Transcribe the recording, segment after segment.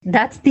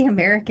That's the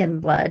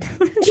American blood,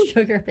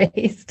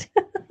 sugar-based.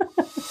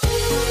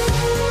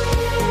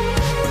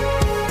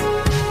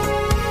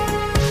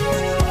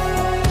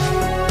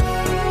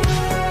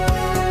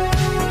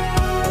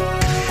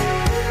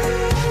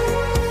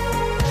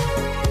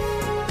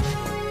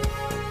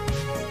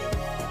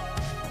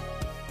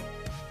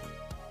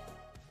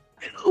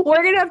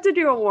 We're going to have to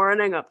do a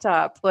warning up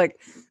top. Like,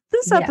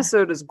 this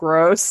episode is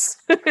gross.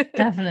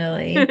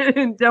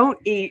 Definitely. Don't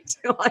eat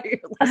while you're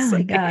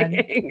listening. Oh my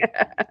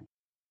God.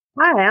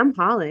 Hi, I'm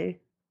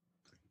Holly.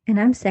 And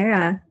I'm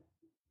Sarah.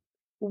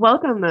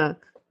 Welcome to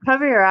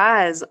Cover Your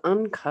Eyes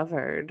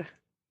Uncovered.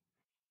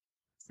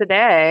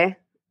 Today,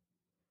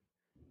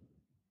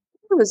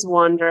 I was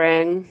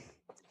wondering,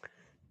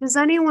 does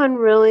anyone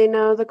really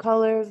know the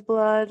color of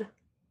blood?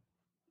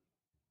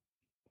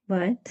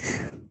 What?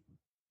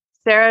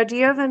 Sarah, do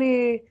you have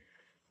any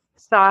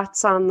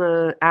thoughts on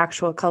the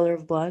actual color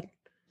of blood?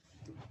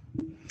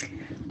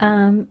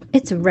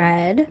 It's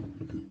red,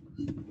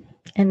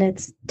 and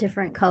it's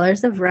different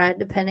colors of red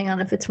depending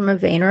on if it's from a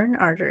vein or an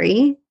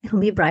artery. It'll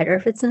be brighter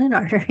if it's in an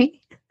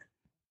artery.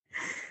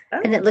 Oh.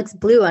 And it looks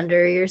blue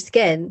under your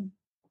skin.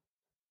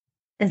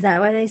 Is that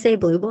why they say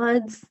blue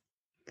bloods?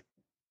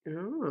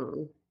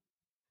 Oh.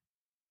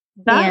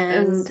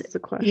 That is the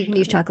question. You can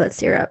use chocolate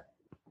syrup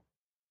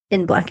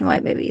in black and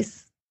white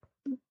movies.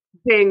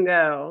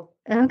 Bingo.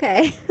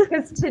 Okay.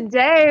 Because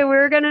today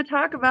we're going to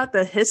talk about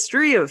the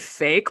history of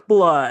fake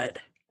blood.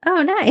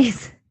 Oh,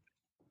 nice.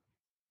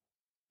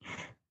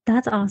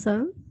 That's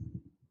awesome.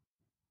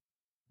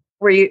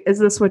 Is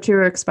this what you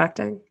were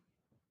expecting?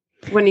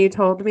 When you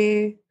told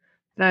me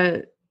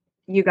that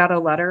you got a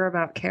letter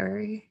about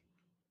Carrie?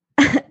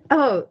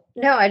 Oh,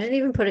 no, I didn't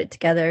even put it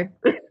together.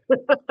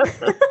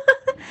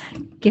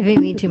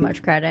 Giving me too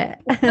much credit.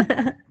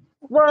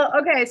 Well,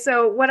 okay,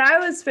 so what I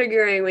was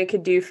figuring we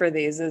could do for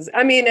these is,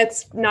 I mean,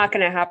 it's not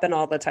going to happen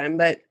all the time,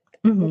 but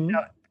you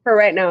know, for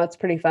right now, it's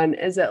pretty fun.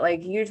 Is that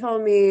like you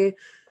told me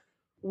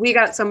we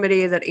got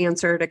somebody that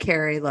answered a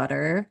Carrie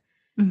letter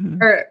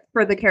or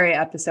for the Carrie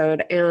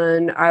episode,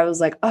 and I was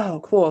like, oh,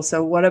 cool.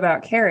 So what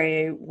about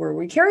Carrie were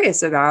we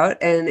curious about?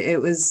 And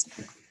it was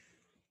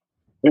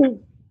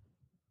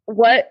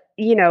what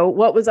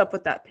was up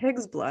with that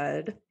pig's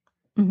blood?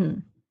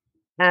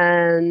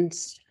 And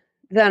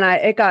then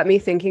it got me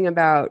thinking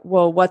about,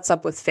 well, what's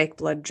up with fake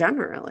blood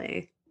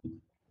generally?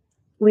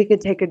 We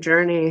could take a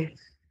journey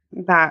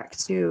back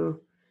to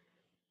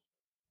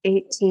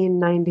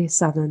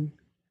 1897.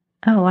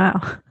 Oh, wow.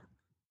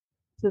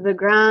 To the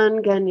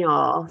Grand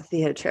Guignol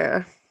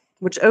Theatre,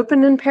 which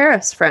opened in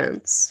Paris,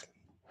 France.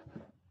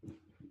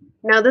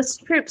 Now, this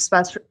troupe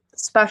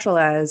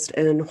specialized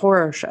in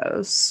horror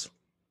shows.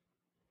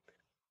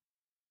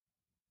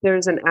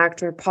 There's an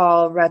actor,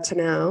 Paul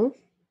Retinau,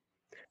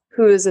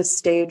 who is a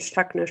stage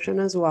technician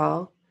as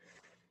well.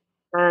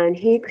 And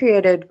he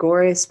created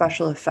gory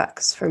special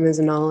effects from his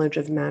knowledge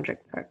of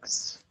magic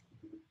tricks.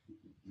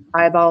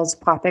 Eyeballs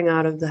popping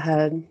out of the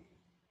head,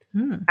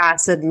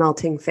 acid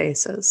melting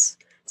faces,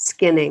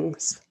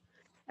 skinnings,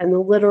 and the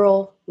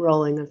literal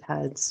rolling of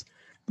heads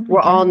were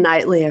all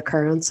nightly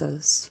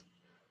occurrences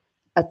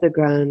at the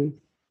Grand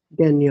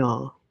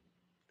Guignol.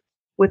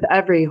 With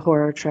every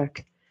horror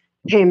trick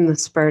came the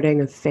spurting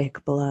of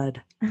fake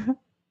blood.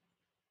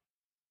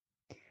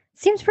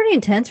 Seems pretty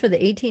intense for the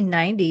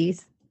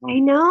 1890s. I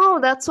know,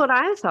 that's what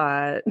I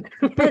thought.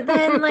 But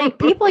then, like,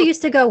 people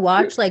used to go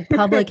watch, like,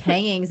 public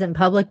hangings and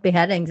public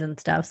beheadings and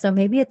stuff, so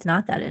maybe it's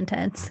not that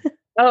intense.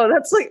 Oh,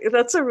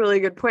 that's a really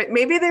good point.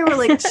 Maybe they were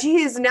like,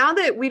 geez, now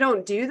that we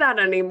don't do that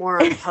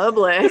anymore in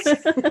public.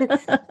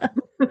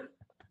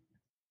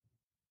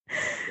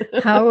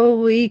 How will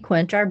we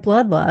quench our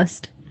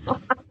bloodlust?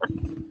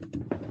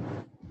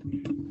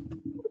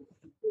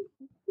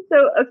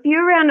 So a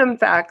few random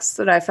facts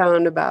that I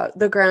found about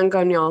the Grand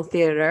Guignol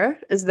Theatre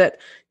is that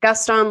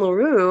Gaston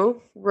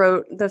Leroux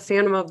wrote The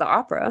Phantom of the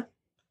Opera.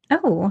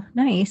 Oh,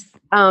 nice.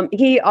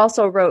 He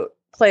also wrote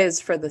plays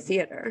for the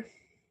theater.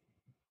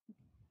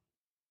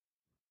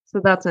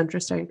 So that's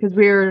interesting because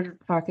we were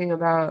talking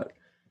about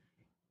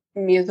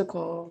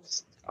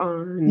musicals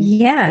on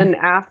an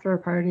after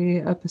party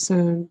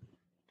episode,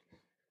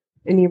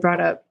 and you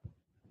brought up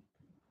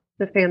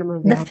The Phantom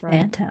of the Opera.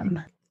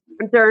 Phantom.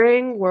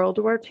 During World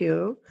War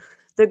II,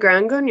 the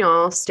Grand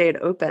Guignol stayed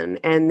open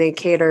and they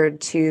catered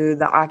to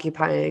the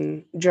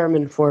occupying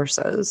German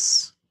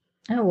forces.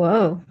 Oh,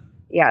 whoa.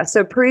 Yeah,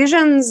 so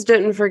Parisians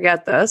didn't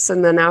forget this.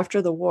 And then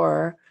after the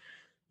war,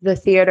 the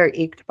theater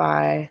eked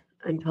by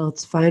until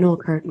its final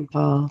curtain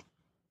call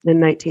in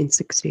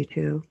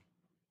 1962.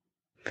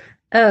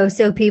 Oh,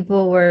 so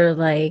people were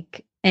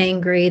like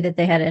angry that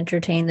they had to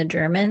entertain the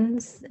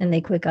Germans and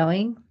they quit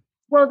going?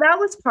 Well, that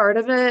was part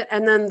of it.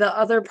 And then the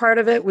other part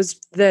of it was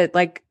that,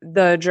 like,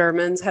 the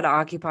Germans had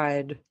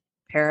occupied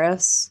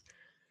Paris.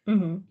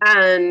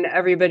 And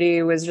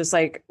everybody was just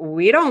like,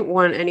 we don't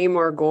want any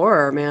more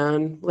gore,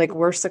 man. Like,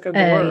 we're sick of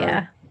gore.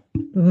 Yeah.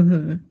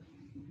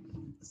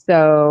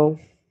 So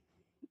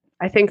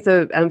I think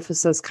the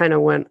emphasis kind of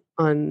went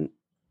on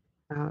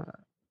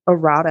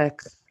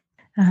erotic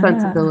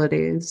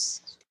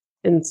sensibilities.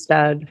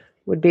 instead,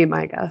 would be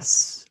my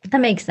guess.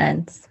 That makes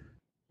sense.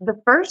 The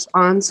first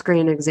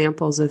on-screen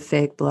examples of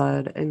fake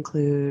blood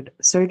include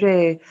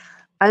Sergei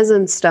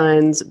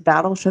Eisenstein's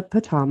Battleship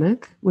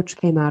Potomac, which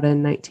came out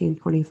in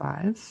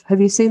 1925.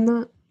 Have you seen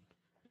that?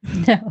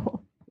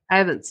 No. I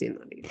haven't seen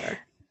that either.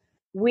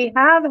 We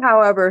have,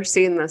 however,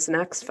 seen this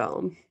next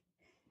film,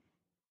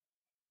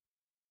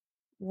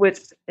 which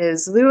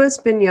is Louis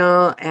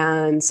Buñuel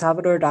and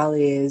Salvador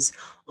Dali's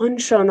Un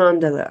Chemin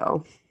de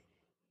l'eau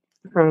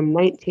from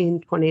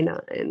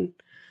 1929.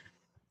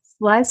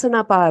 Slicing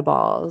up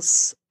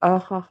eyeballs. Oh,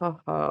 ho, ho,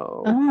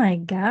 ho. Oh my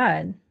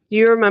God. Do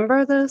you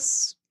remember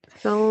this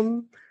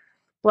film?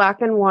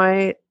 Black and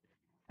white.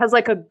 Has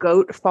like a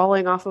goat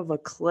falling off of a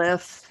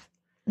cliff.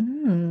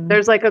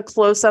 There's like a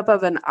close-up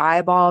of an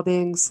eyeball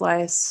being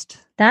sliced.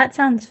 That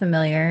sounds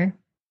familiar.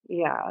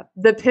 Yeah.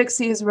 The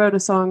Pixies wrote a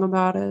song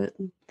about it.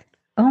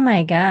 Oh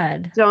my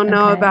God. Don't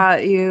know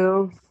about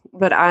you,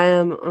 but I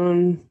am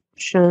on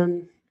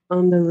Shen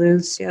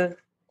Andalusia.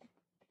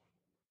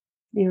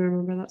 You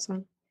remember that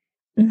song?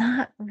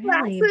 Not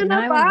really. But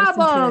now I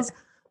will listen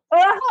to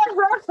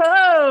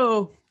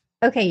Oh!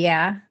 it. Okay,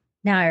 yeah.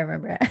 Now I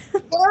remember it.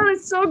 Oh,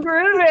 it's so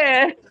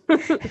groovy.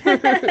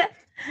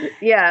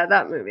 Yeah,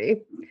 that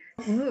movie.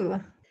 Ooh.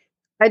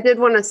 I did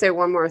want to say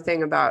one more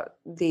thing about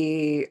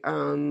the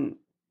Un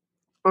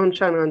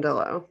Chemin de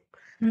l'eau.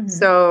 Mm-hmm.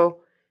 So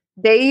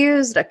they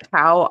used a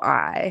cow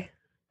eye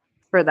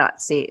for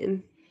that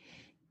scene.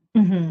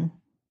 Mm-hmm.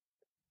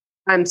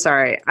 I'm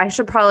sorry. I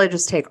should probably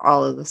just take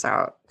all of this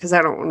out because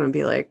I don't want to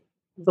be like,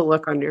 the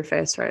look on your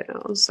face right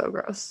now is so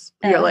gross.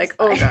 You're like,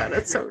 oh God,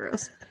 it's so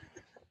gross.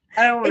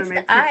 I don't want to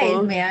make people...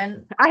 eyes,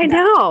 man. I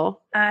know.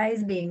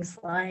 Eyes being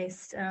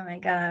sliced. Oh my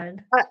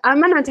God.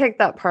 I'm going to take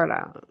that part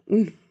out.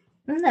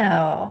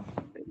 No.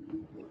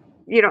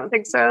 You don't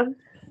think so?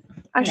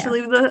 I should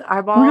leave the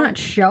eyeball? We're not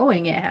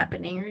showing it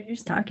happening. We're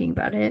just talking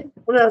about it.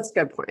 Well, that's a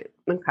good point.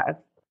 Okay.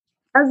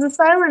 As the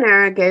silent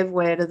era gave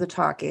way to the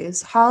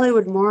talkies,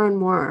 Hollywood more and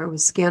more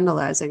was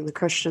scandalizing the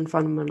Christian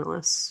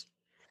fundamentalists.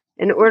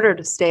 In order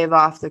to stave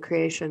off the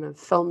creation of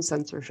film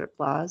censorship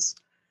laws,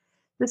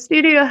 the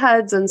studio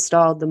heads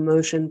installed the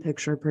Motion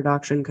Picture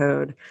Production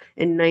Code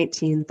in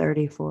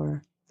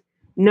 1934.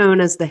 Known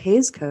as the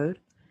Hays Code,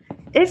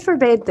 it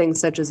forbade things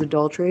such as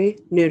adultery,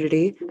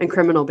 nudity, and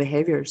criminal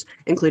behaviors,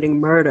 including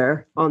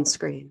murder, on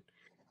screen.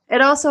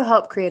 It also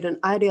helped create an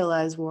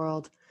idealized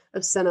world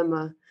of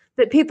cinema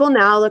that people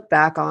now look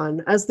back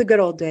on as the good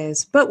old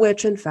days, but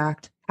which, in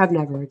fact, have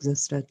never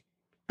existed.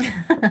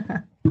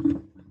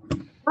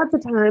 At the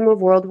time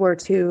of World War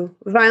II,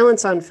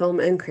 violence on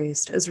film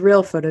increased as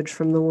real footage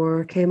from the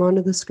war came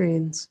onto the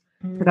screens.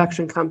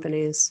 Production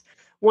companies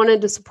wanted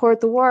to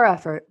support the war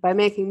effort by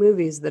making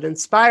movies that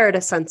inspired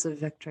a sense of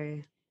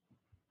victory.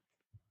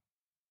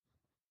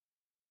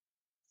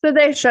 So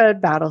they showed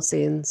battle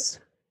scenes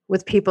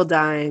with people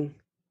dying,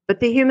 but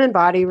the human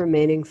body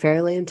remaining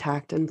fairly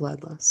intact and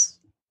bloodless.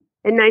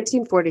 In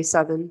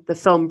 1947, the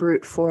film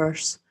Brute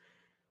Force,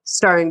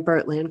 starring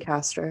Burt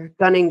Lancaster,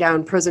 gunning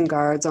down prison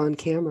guards on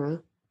camera,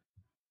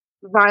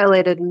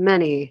 violated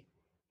many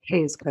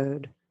Hays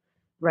Code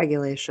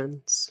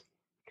regulations.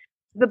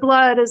 The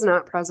blood is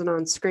not present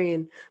on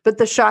screen, but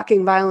the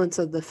shocking violence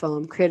of the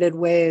film created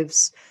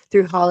waves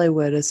through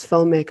Hollywood as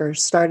filmmakers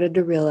started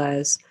to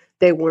realize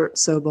they weren't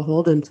so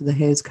beholden to the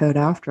Hays Code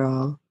after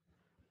all.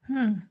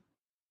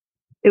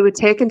 It would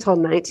take until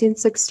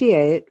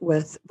 1968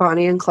 with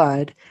Bonnie and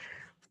Clyde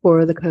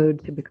for the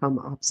code to become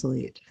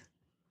obsolete.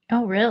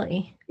 Oh,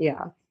 really?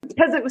 Yeah,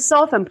 because it was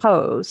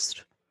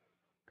self-imposed.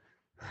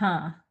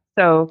 Huh.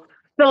 So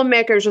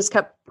filmmakers just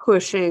kept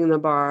pushing the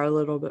bar a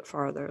little bit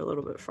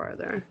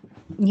farther.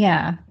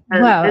 Yeah.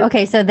 Wow.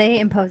 Okay, so they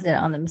imposed it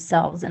on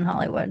themselves in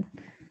Hollywood.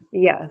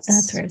 Yes.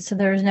 That's weird. So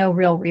there was no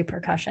real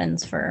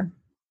repercussions for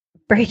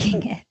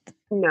breaking it.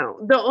 No.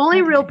 The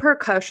only real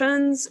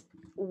repercussions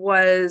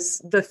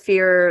was the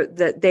fear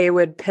that they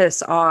would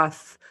piss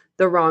off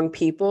the wrong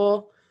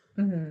people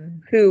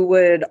who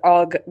would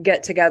all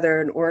get together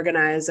and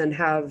organize and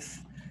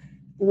have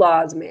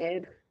laws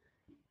made.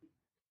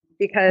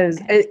 Because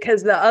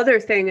the other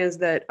thing is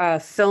that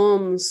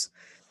films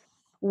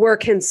were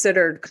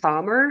considered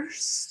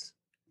commerce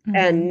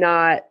and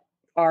not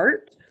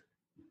art.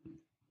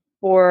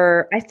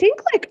 Or I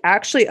think like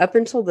actually up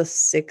until the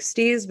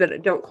 60s,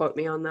 but don't quote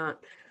me on that.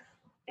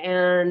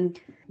 And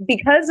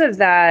because of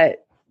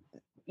that,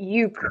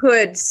 you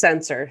could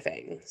censor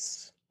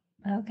things.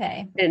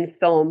 Okay. In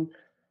film.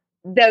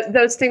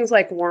 Those things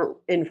like weren't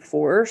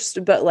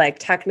enforced, but like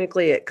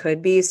technically it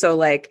could be. So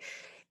like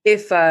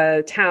if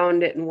a town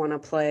didn't want to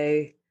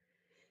play,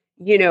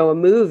 a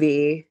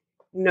movie,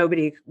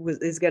 nobody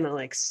is going to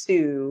like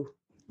sue.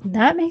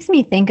 That makes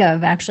me think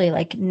of actually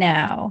like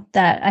now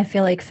that I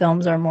feel like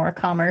films are more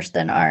commerce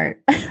than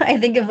art. I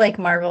think of like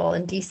Marvel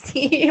and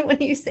DC when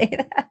you say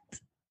that.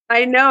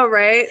 I know,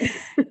 right?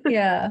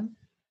 Yeah.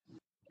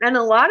 And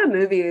a lot of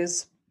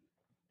movies,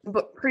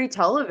 but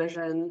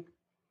pre-television,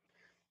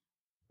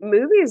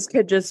 movies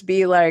could just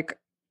be like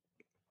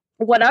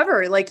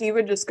whatever. Like you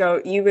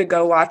would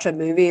go watch a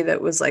movie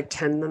that was like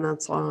 10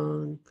 minutes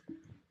long.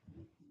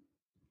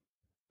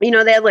 You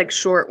know, they had like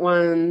short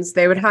ones.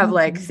 They would have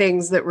like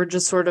things that were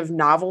just sort of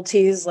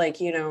novelties,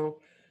 like, you know,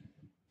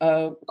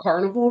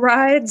 carnival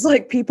rides,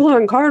 like people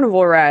on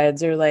carnival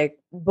rides, or like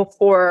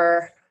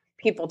before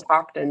people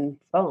talked in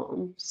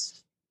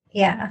films.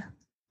 Yeah.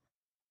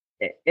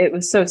 It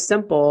was so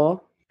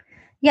simple.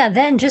 Yeah,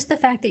 then just the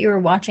fact that you were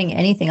watching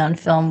anything on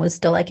film was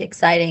still like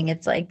exciting.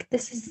 It's like,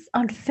 this is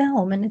on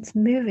film and it's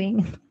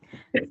moving.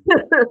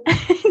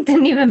 It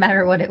didn't even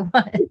matter what it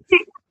was.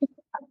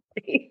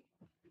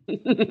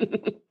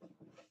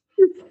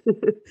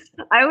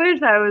 I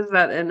wish I was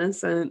that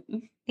innocent.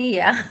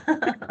 Yeah.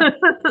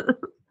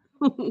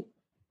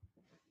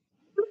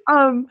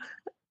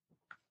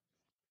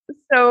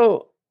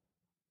 So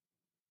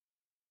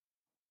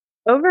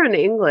over in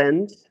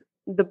England,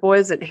 the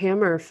boys at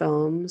Hammer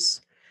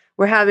Films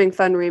were having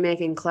fun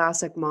remaking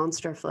classic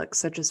monster flicks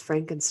such as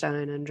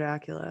Frankenstein and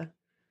Dracula.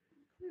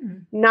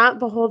 Not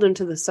beholden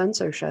to the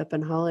censorship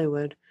in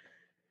Hollywood,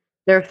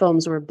 their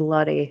films were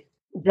bloody.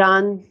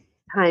 John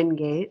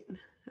Tyngate,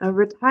 a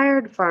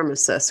retired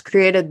pharmacist,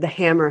 created the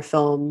Hammer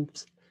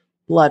Films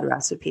blood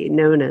recipe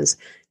known as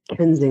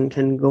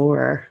Kensington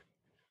Gore.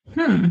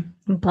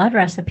 Blood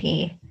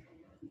recipe.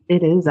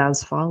 It is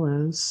as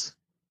follows: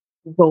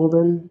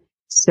 golden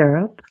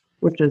syrup,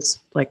 which is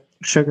like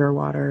sugar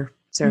water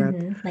syrup,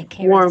 like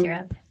carrot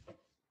syrup,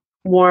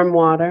 warm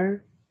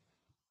water,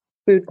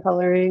 food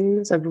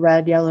colorings of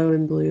red, yellow,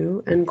 and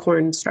blue, and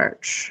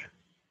cornstarch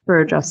for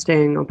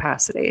adjusting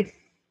opacity.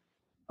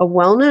 A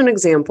well-known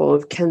example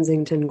of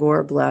Kensington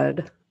Gore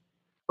blood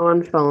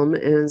on film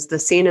is the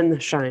scene in The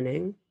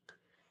Shining.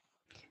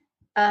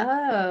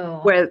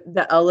 Oh. Where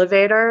the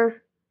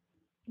elevator.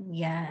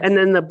 Yes. And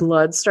then the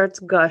blood starts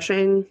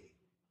gushing.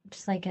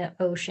 Just like an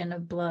ocean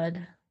of blood.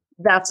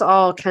 That's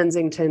all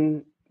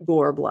Kensington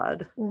Gore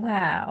blood.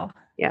 Wow.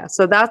 Yeah,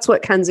 so that's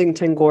what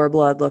Kensington Gore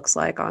blood looks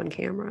like on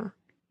camera.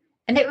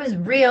 And it was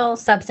real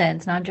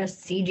substance, not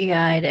just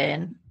CGI'd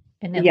in.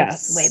 And it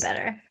looks way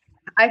better.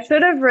 I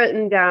should have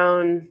written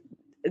down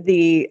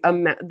the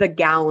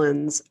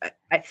gallons.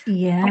 I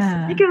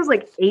think it was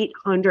like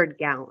 800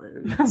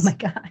 gallons. Oh my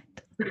God.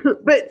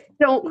 But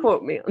don't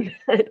quote me on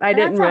that. I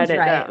didn't write it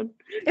down.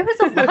 It was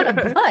a lot of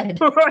blood.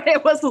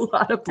 It was a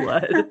lot of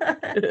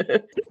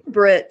blood.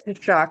 Brit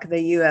to shock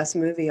the U.S.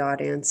 movie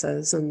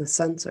audiences and the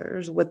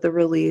censors with the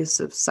release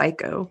of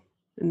Psycho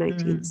in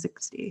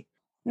 1960.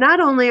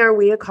 Not only are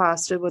we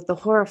accosted with the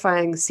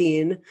horrifying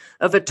scene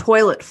of a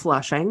toilet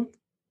flushing,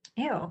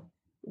 ew,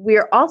 we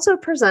are also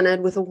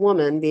presented with a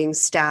woman being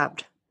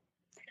stabbed,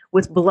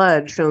 with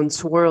blood shown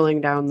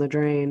swirling down the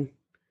drain.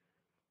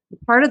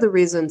 Part of the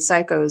reason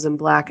Psycho is in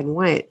black and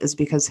white is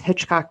because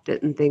Hitchcock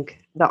didn't think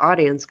the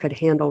audience could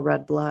handle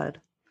red blood.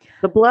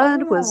 The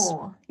blood was...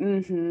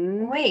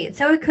 Wait,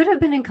 so it could have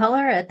been in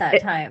color at that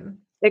time?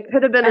 It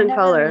could have been in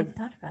color. I never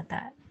thought about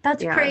that.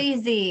 That's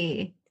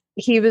crazy.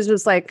 He was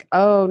just like,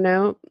 oh,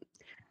 no.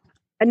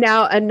 And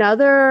now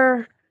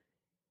another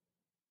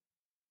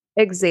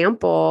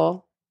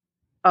example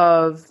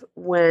of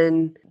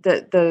when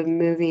the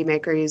movie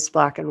maker used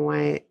black and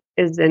white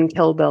is in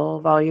Kill Bill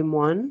Volume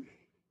 1.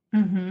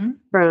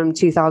 From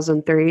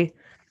 2003.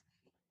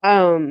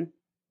 There's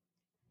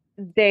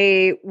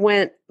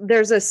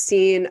a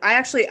scene.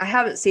 I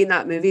haven't seen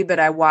that movie, but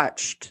I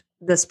watched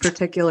this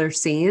particular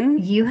scene.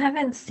 You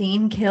haven't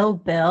seen Kill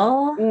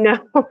Bill? No.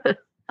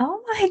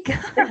 Oh my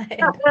God.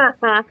 It's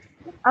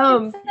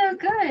so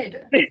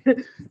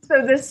good.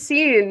 So this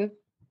scene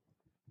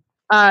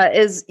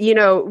is,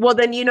 well,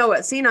 then you know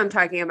what scene I'm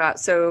talking about.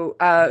 So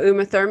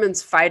Uma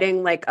Thurman's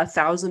fighting like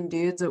 1,000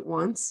 dudes at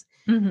once.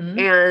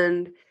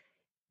 And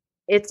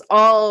it's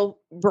all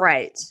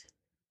bright.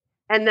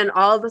 And then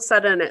all of a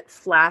sudden it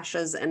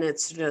flashes and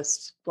it's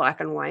just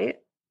black and white.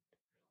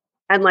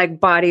 And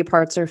like body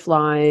parts are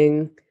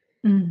flying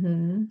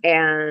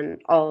and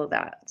all of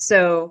that.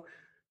 So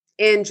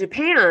in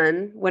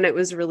Japan, when it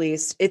was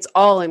released, it's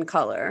all in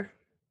color.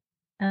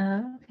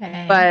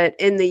 Okay. But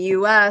in the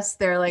US,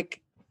 they're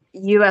like,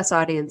 US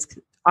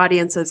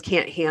audiences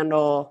can't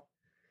handle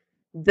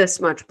this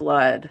much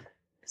blood.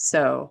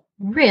 So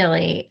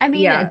really? I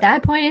mean, at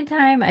that point in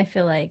time, I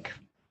feel like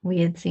we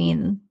had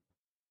seen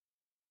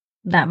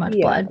that much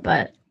blood,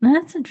 but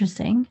that's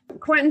interesting.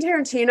 Quentin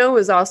Tarantino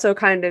was also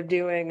kind of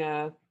doing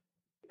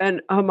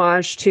an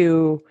homage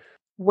to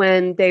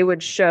when they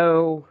would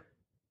show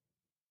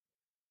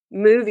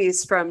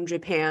movies from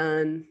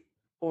Japan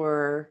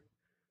or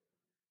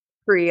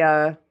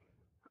Korea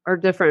or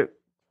different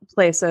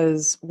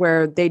places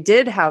where they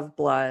did have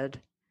blood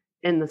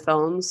in the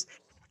films,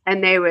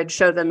 and they would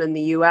show them in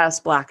the US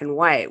black and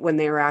white when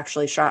they were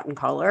actually shot in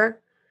color.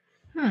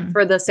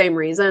 For the same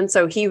reason.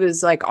 So he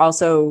was like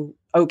also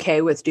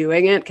okay with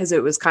doing it because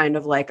it was kind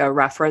of like a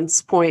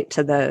reference point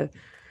to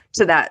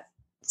that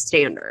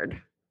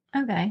standard.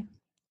 Okay.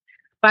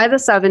 By the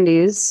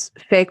 70s,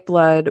 fake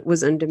blood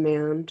was in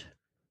demand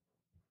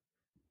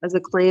as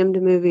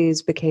acclaimed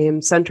movies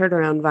became centered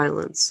around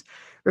violence,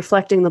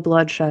 reflecting the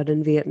bloodshed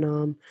in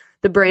Vietnam.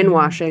 the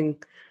brainwashing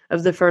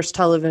of the first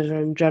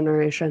television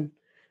generation,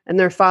 and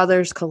their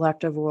father's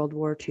collective World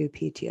War II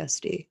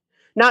PTSD.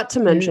 Not to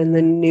mention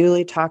the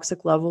newly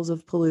toxic levels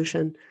of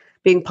pollution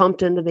being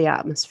pumped into the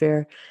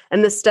atmosphere,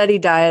 and the steady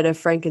diet of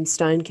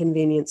Frankenstein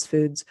convenience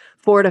foods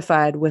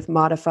fortified with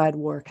modified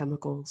war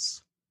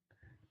chemicals.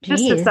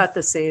 Just to set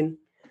the scene.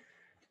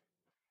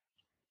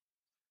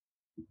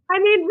 I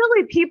mean,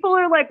 really, people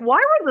are like, why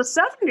were the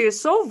 70s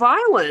so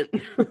violent?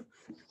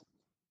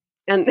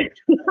 And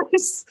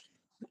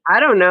I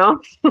don't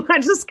know. I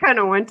just kind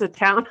of went to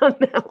town on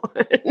that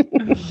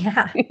one.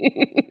 Yeah.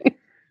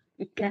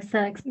 Guess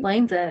that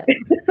explains it.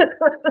 Well,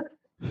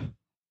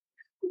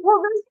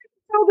 there's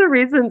all the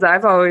reasons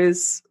I've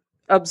always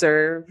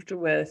observed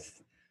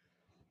with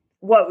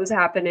what was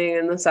happening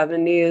in the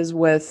 70s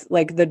with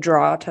like the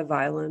draw to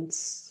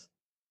violence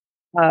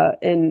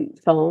in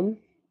film.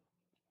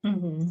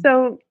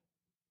 So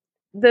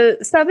the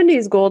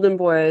 70s golden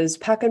boys,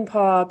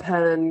 Peckinpah,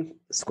 Penn,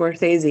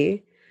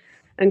 Scorsese,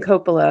 and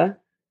Coppola.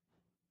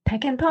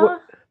 Peckinpah?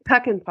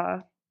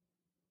 Peckinpah.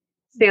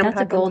 That's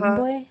Peckinpah. A golden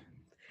boy?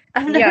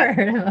 I've never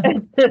heard of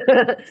him.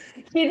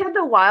 He did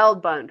The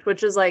Wild Bunch,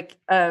 which is like,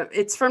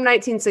 it's from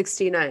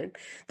 1969.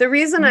 The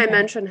reason I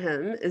mention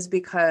him is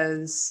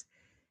because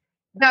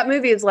that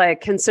movie is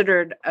like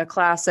considered a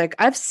classic.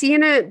 I've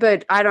seen it,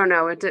 but I don't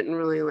know. It didn't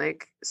really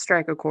like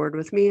strike a chord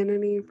with me in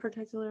any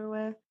particular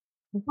way.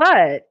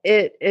 But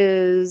it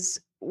is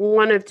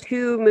one of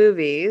two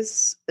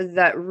movies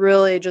that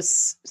really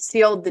just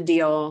sealed the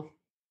deal,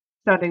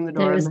 shutting the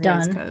door on the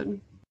Hays Code.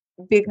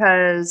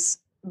 Because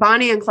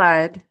Bonnie and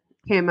Clyde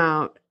came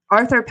out,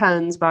 Arthur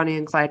Penn's Bonnie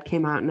and Clyde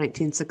came out in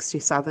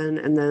 1967,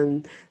 and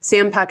then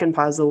Sam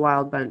Peckinpah's The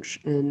Wild Bunch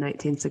in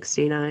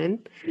 1969.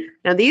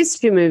 Now, these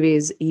two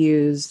movies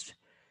used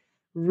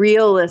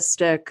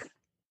realistic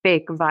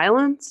fake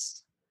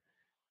violence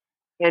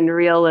and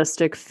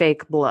realistic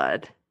fake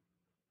blood.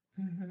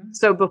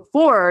 So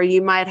before,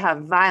 you might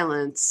have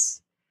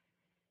violence,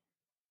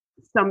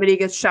 somebody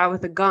gets shot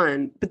with a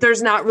gun, but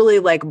there's not really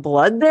like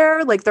blood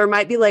there. Like there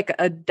might be like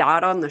a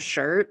dot on the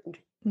shirt.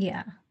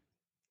 Yeah.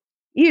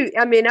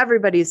 I mean,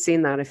 everybody's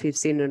seen that if you've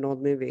seen an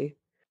old movie.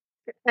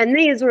 And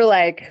these were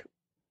like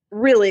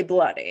really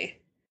bloody.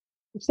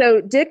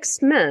 So Dick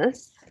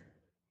Smith,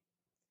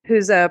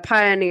 who's a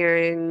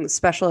pioneering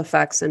special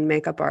effects and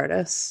makeup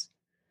artist,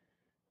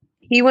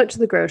 he went to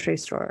the grocery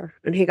store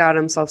and he got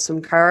himself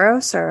some Caro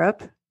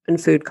syrup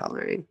and food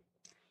coloring.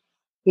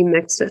 He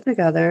mixed it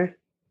together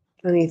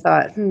and he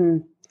thought,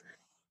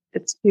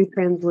 it's too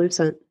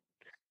translucent.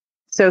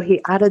 So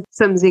he added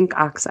some zinc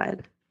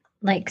oxide.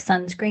 Like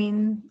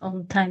sunscreen,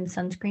 old-time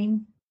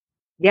sunscreen?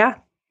 Yeah.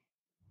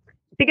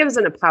 I think it was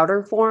in a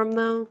powder form,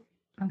 though.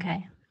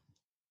 Okay.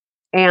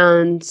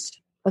 And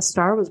a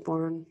star was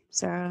born,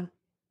 Sarah.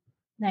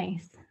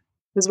 Nice.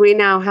 Because we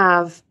now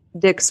have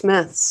Dick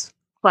Smith's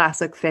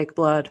classic fake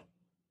blood.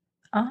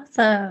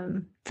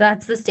 Awesome. So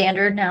that's the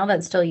standard now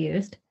that's still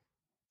used?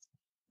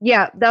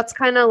 Yeah, that's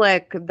kind of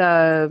like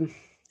the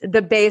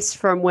base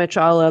from which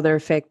all other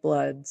fake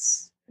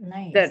bloods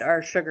that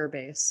are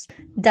sugar-based.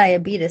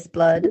 Diabetes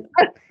blood.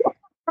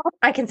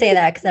 I can say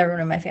that because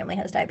everyone in my family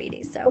has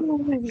diabetes. So. Oh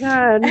my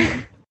God.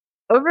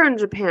 Over in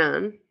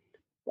Japan,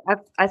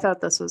 I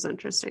thought this was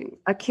interesting.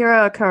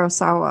 Akira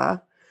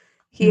Kurosawa,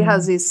 he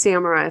has these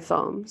samurai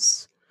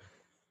films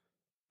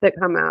that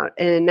come out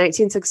in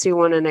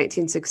 1961 and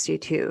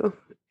 1962.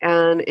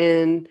 And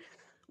in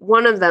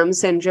one of them,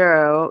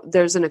 Sanjuro,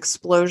 there's an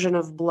explosion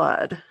of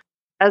blood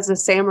as the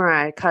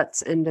samurai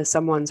cuts into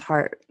someone's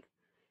heart.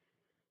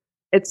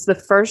 It's the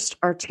first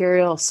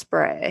arterial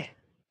spray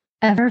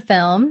ever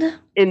filmed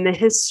in the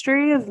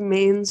history of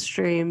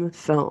mainstream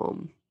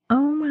film.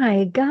 Oh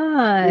my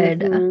God.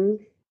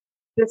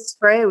 This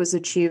spray was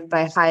achieved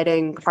by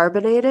hiding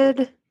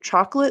carbonated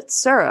chocolate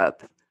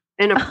syrup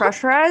in a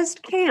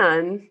pressurized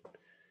can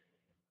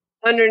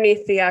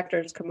underneath the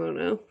actor's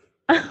kimono.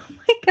 Oh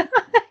my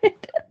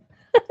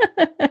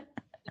God.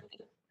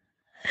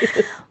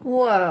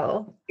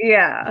 Whoa.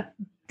 Yeah.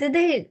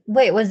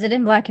 Was it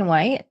in black and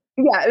white?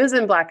 Yeah, it was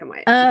in black and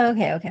white. Oh,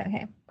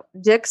 okay.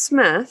 Dick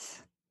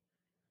Smith,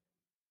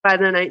 by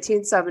the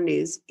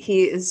 1970s,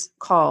 he is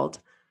called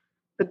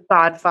the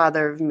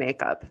godfather of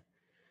makeup.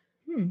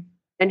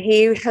 And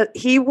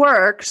he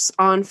works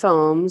on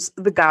films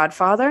The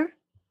Godfather,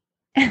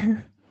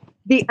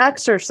 The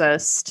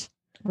Exorcist,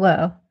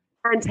 whoa,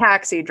 and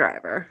Taxi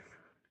Driver.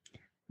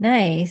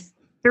 Nice.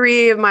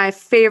 3 of my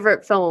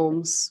favorite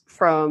films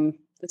from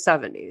the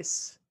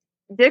 70s.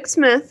 Dick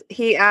Smith,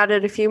 he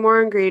added a few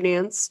more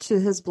ingredients to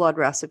his blood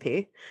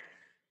recipe,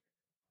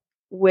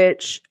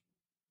 which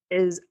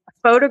is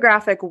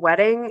photographic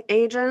wetting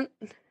agent.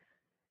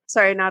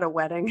 Sorry, not a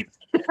wedding.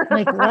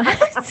 Like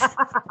what?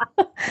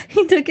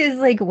 He took his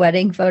like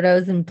wedding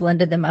photos and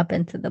blended them up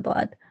into the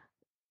blood.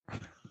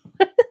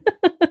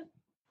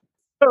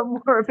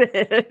 So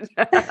morbid.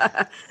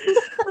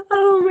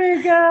 Oh my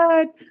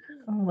God.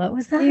 What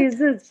was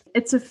that?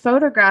 It's a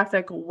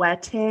photographic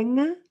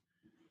wetting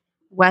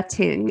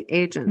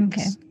agent.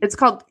 Okay. It's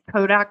called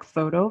Kodak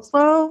Photo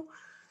Flow.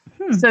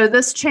 So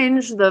this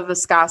changed the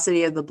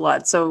viscosity of the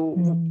blood. So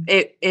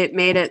it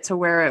made it to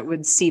where it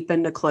would seep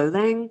into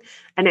clothing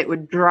and it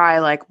would dry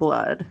like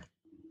blood.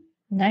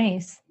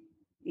 Nice.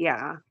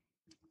 Yeah.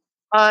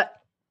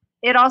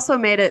 It also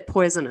made it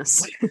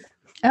poisonous.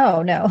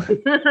 Oh, no.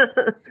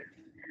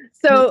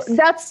 So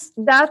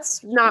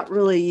that's not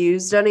really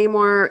used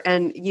anymore,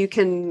 and you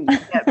can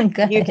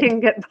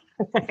get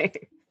by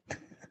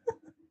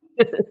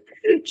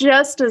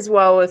just as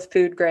well with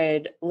food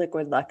grade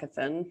liquid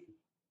lecithin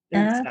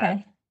instead.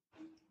 Okay.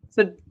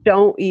 So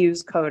don't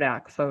use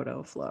Kodak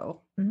Photo Flow.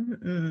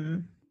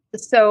 Mm-mm.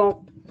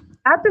 So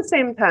at the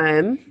same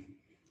time,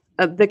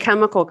 the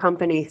chemical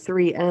company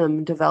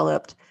 3M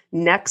developed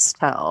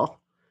Nextel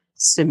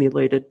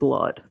simulated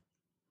blood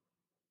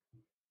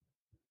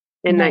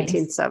in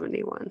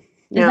 1971.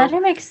 Is that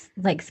to make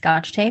like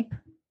Scotch tape?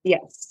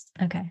 Yes.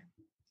 Okay.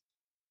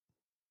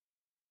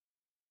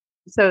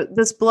 So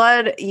this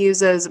blood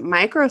uses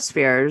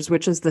microspheres,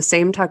 which is the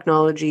same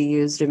technology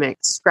used to make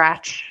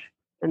scratch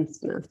and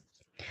sniff.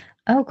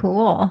 Oh,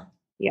 cool.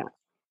 Yeah.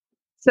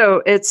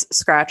 So it's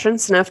scratch and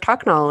sniff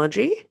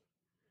technology.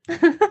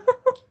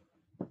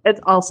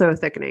 It's also a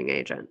thickening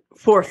agent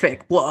for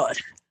fake blood.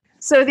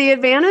 So the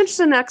advantage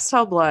to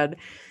Nextel blood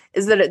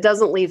is that it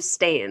doesn't leave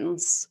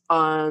stains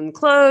on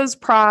clothes,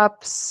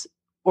 props,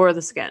 or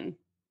the skin.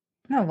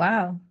 Oh,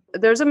 wow.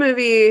 There's a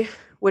movie,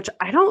 which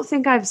I don't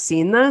think I've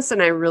seen this,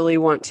 and I really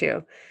want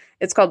to.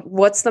 It's called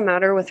What's the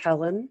Matter with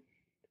Helen?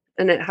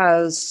 And it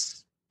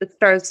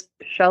stars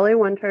Shelley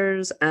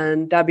Winters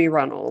and Debbie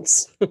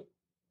Reynolds.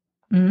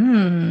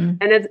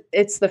 And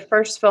it's the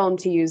first film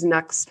to use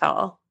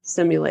Nextel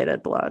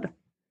simulated blood.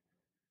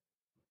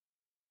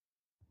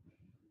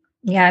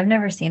 Yeah, I've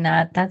never seen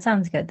that. That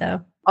sounds good,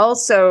 though.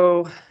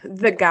 Also,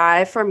 the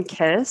guy from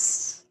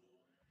Kiss,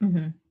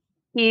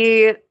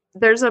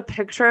 there's a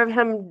picture of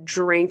him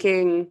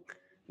drinking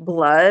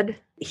blood.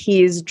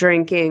 He's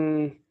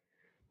drinking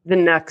the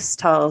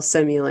Nextel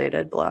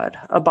simulated blood,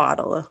 a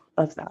bottle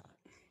of that.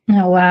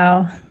 Oh,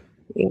 wow.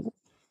 Yeah.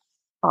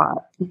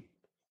 Hot.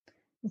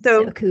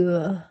 So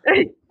cool.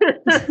 He's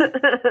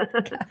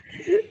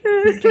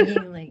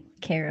drinking like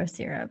Caro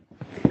syrup.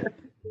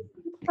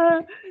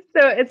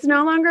 So it's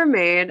no longer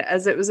made,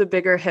 as it was a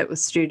bigger hit with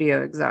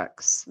studio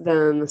execs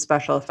than the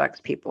special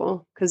effects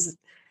people, because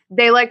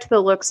they liked the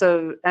looks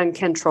of and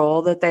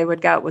control that they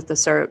would get with the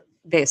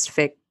syrup-based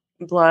fake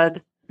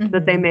blood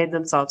that they made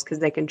themselves, because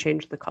they can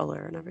change the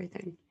color and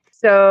everything.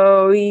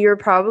 So you're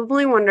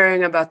probably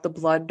wondering about the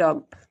blood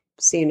dump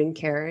scene in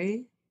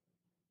Carrie.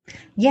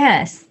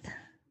 Yes.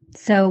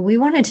 So we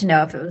wanted to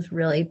know if it was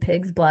really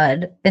pig's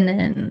blood, and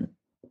then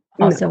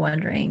also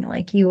wondering,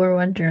 like you were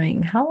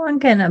wondering, how long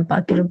can a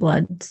bucket of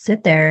blood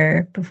sit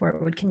there before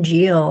it would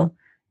congeal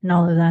and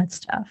all of that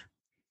stuff?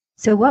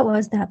 So what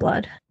was that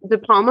blood? De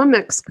Palma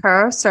mixed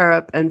Caro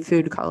syrup and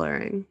food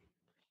coloring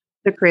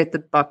to create the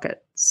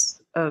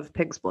buckets of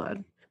pig's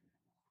blood,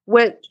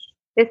 which,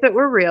 if it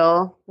were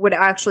real, would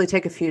actually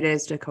take a few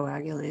days to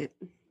coagulate.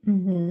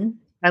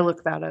 I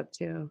looked that up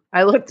too.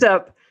 I looked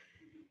up,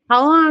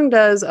 how long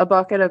does a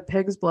bucket of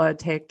pig's blood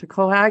take to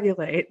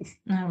coagulate?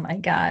 Oh my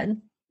God.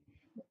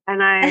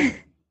 And I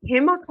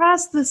came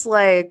across this,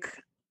 like,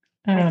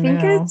 I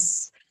think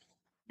it's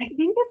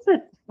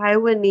a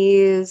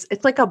Taiwanese,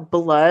 it's like a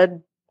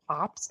blood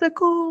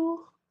popsicle.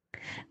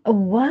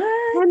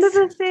 What? Kind of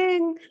a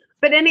thing.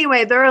 But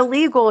anyway, they're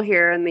illegal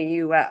here in the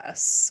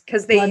US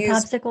because they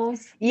use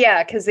popsicles.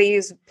 Yeah, because they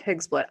use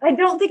pig's blood. I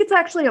don't think it's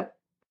actually a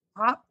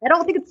pop. I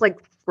don't think it's like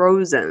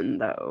frozen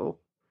though,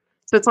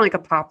 so it's not like a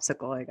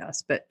popsicle, I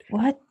guess. But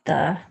what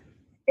the?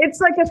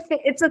 It's like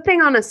it's a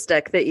thing on a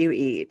stick that you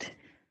eat.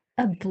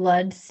 A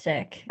blood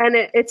stick. And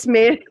it's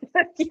made.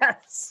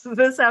 Yes,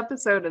 this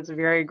episode is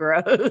very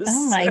gross.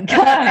 Oh my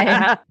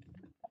God.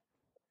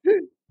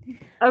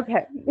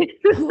 Okay.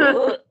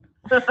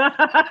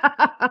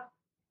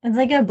 It's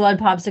like a blood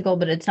popsicle,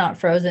 but it's not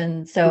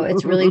frozen. So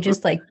it's really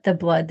just like the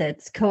blood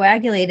that's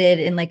coagulated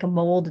in like a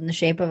mold in the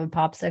shape of a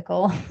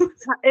popsicle.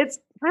 It's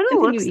kind of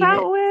looks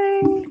that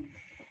way.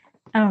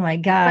 Oh my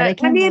God. But, I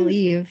can't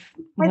believe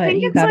what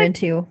you got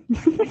into. I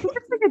think it's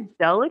like a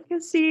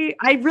delicacy.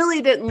 I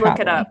really didn't look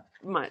it up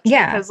much.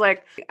 Yeah. Because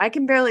like I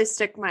can barely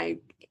stick my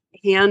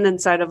hand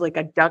inside of like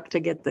a duck to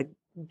get the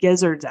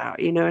gizzards out.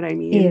 You know what I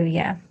mean? Ew,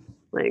 yeah.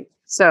 Like,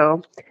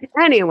 so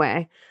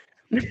anyway.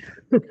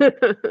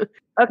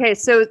 Okay,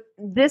 so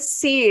this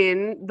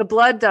scene, the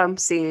blood dump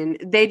scene,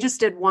 they just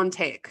did one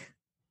take.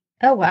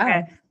 Oh, wow.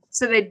 Okay?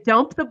 So they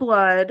dump the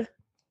blood,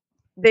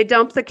 they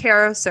dump the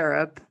Caro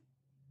syrup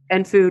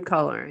and food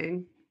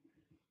coloring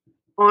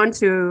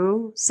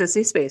onto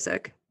Sissy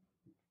Spacek.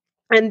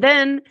 And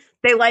then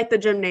they light the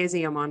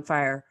gymnasium on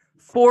fire.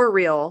 For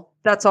real.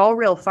 That's all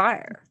real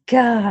fire.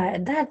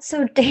 God, that's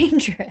so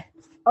dangerous.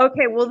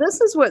 Okay, well,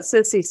 this is what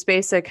Sissy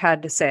Spacek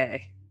had to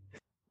say.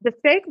 The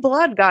fake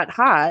blood got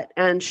hot,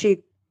 and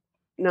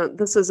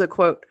this is a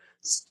quote,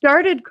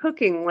 started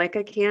cooking like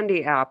a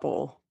candy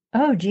apple.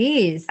 Oh,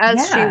 geez.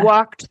 As she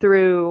walked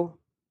through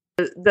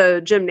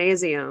the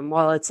gymnasium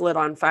while it's lit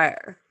on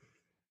fire.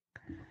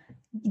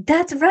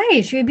 That's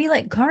right. She would be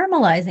like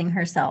caramelizing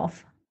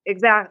herself.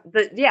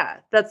 Exactly. Yeah,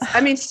 that's. I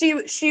mean,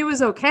 she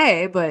was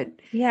okay, but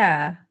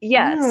Yeah.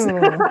 yes,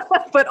 Ew.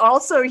 but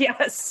also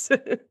yes.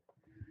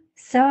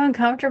 So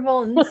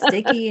uncomfortable and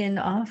sticky and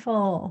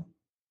awful.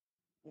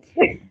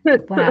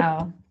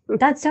 Wow.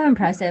 That's so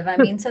impressive. I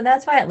mean, so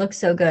that's why it looks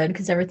so good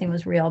because everything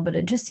was real, but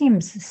it just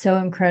seems so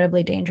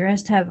incredibly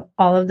dangerous to have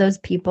all of those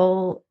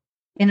people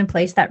in a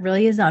place that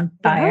really is on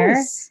fire.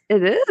 Yes,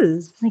 it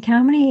is. Like,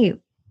 how many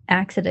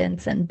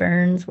accidents and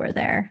burns were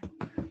there?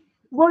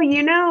 Well,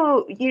 you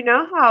know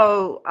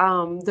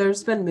how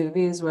there's been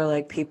movies where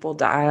like people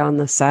die on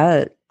the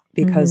set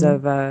because Mhm.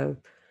 of a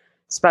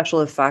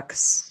special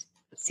effects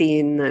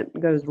scene that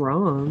goes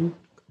wrong.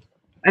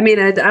 I mean,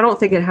 I don't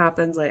think it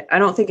happens like I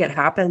don't think it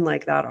happened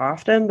like that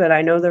often, but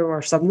I know there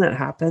were some that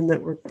happened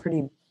that were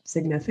pretty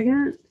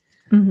significant.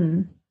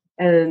 Mhm.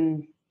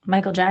 And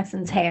Michael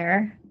Jackson's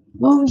hair.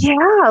 well,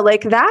 yeah,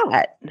 like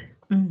that.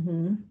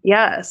 Mhm.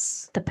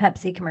 Yes. The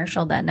Pepsi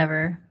commercial that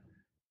never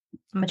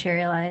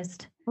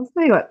materialized. I'll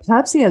tell you what,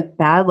 Pepsi has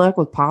bad luck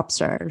with pop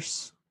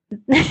stars.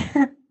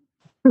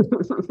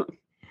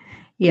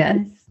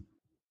 Yes.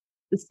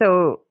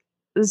 So,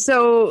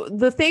 so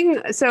the thing,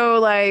 so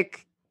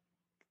like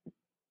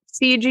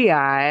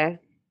CGI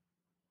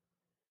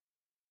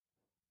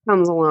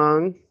comes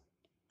along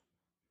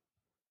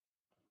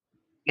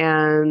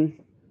and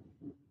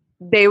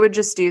they would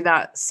just do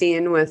that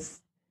scene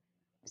with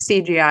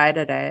CGI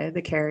today,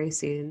 the Carrie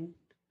scene.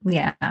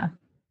 Yeah.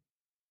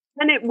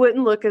 And it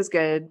wouldn't look as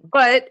good,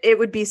 but it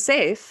would be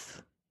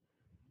safe.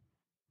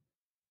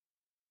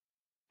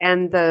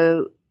 And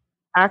the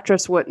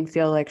actress wouldn't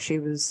feel like she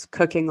was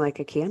cooking like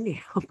a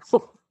candy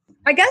apple.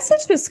 I guess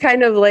it's just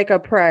kind of like a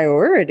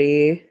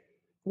priority.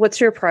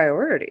 What's your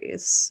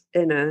priorities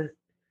in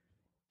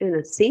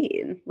a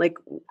scene? Like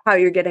how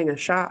you're getting a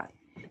shot.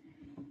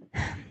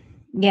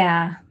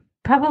 Yeah.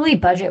 Probably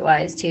budget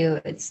wise too.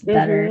 It's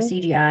better Mm-hmm.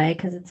 CGI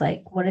because it's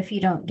like, what if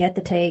you don't get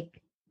the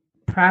take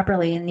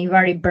properly and you've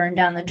already burned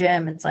down the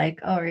gym? It's like,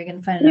 oh, are you going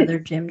to find another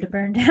gym to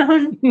burn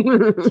down to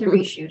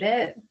reshoot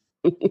it?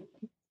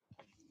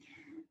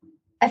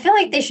 I feel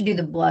like they should do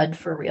the blood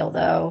for real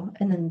though,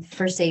 and then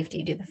for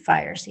safety, do the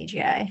fire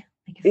CGI.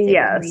 Like if they were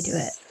to redo it,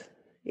 Yes.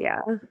 Yeah.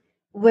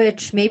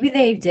 which maybe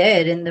they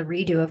did in the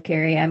redo of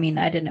Carrie. I mean,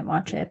 I didn't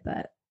watch it,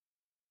 but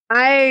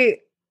I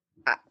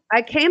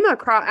I came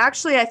across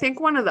actually I think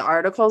one of the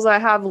articles I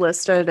have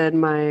listed in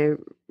my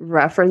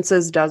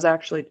references does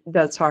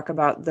talk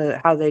about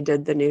the how they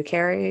did the new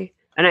Carrie.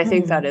 And I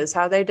think that Mhm. is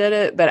how they did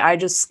it, but I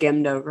just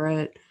skimmed over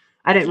it.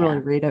 I didn't really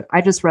Yeah, read it.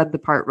 I just read the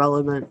part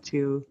relevant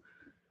to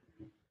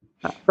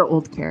the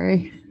old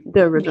Carrie,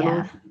 the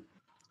original.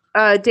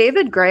 yeah.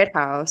 David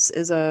Greathouse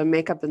is a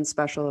makeup and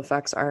special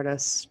effects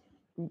artist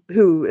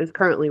who is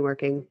currently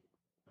working.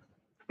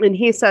 And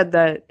he said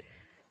that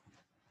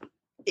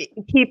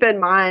keep in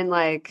mind,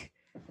 like,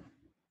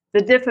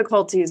 the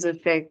difficulties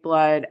of fake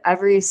blood.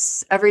 Every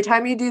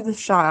time you do the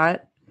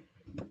shot,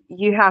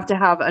 you have to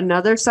have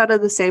another set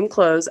of the same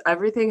clothes.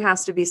 Everything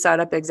has to be set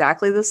up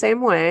exactly the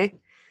same way.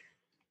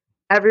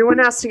 Everyone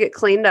has to get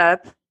cleaned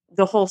up.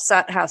 The whole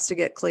set has to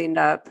get cleaned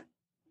up.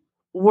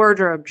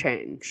 Wardrobe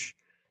change,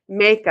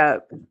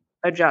 makeup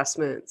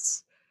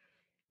adjustments.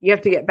 You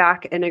have to get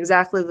back in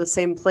exactly the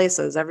same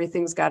places.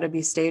 Everything's got to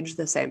be staged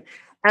the same.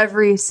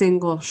 Every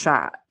single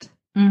shot.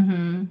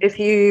 Mm-hmm. If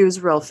you use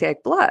real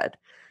fake blood.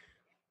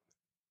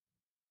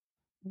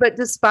 But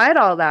despite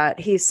all that,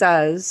 he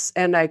says,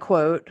 and I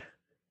quote,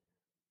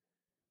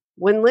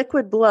 when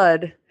liquid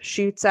blood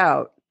shoots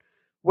out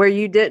where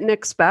you didn't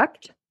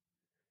expect,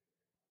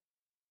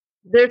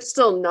 there's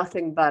still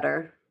nothing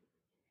better.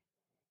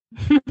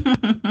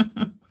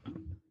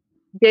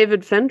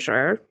 David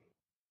Fincher,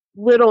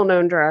 little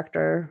known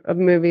director of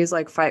movies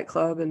like Fight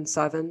Club and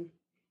Seven,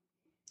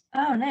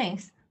 Oh,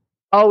 nice.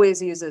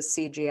 always uses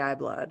CGI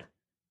blood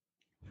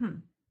Hmm.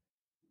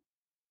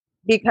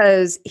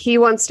 because he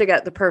wants to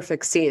get the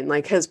perfect scene.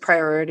 Like his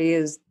priority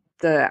is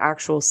the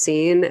actual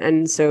scene.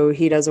 And so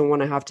he doesn't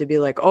want to have to be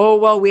like, oh,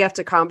 well, we have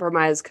to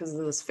compromise because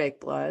of this fake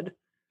blood.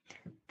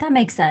 That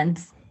makes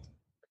sense.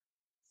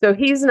 So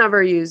he's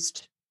never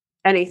used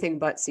anything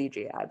but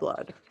CGI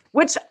blood,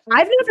 which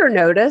I've never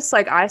noticed.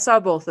 Like I saw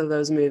both of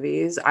those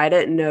movies. I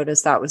didn't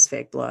notice that was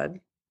fake blood.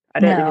 I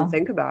didn't even No,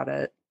 think about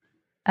it.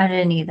 I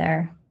didn't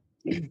either.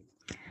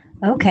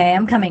 Okay,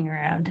 I'm coming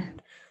around.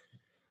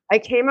 I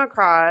came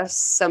across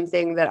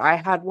something that I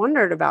had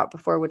wondered about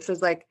before, which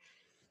was like,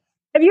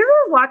 have you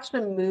ever watched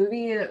a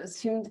movie and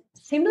seemed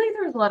like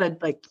there was a lot of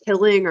like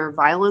killing or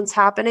violence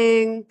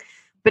happening,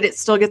 but it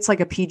still gets like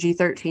a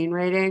PG-13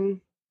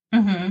 rating?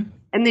 Mm-hmm.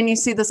 And then you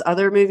see this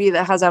other movie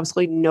that has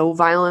absolutely no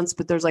violence,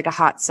 but there's like a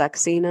hot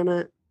sex scene in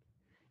it,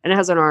 and it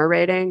has an R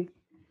rating.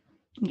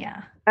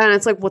 Yeah. And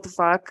it's like, what the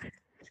fuck?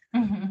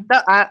 Mm-hmm.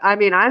 I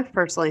mean, I've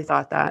personally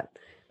thought that.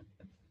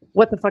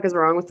 What the fuck is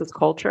wrong with this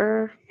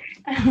culture?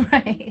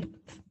 Right.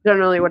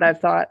 Generally, what I've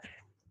thought.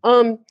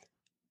 Um,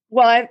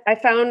 well, I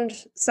found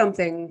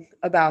something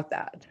about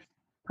that.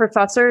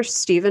 Professor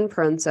Stephen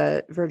Prince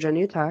at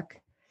Virginia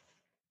Tech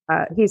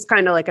He's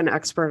kind of like an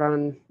expert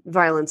on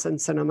violence in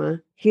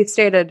cinema. He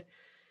stated,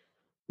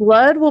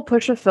 blood will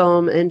push a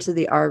film into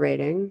the R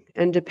rating,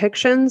 and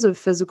depictions of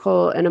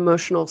physical and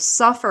emotional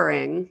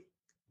suffering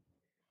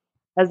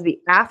as the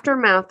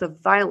aftermath of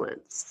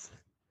violence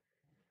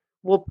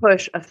will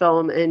push a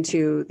film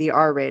into the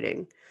R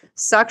rating.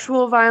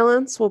 Sexual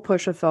violence will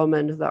push a film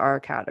into the R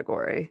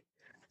category.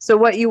 So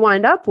what you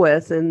wind up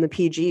with in the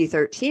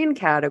PG-13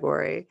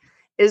 category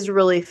is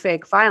really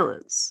fake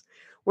violence,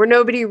 where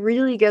nobody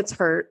really gets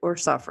hurt or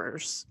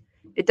suffers.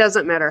 It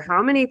doesn't matter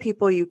how many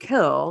people you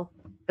kill,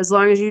 as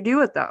long as you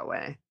do it that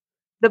way.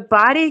 The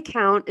body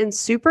count in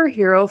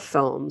superhero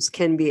films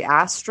can be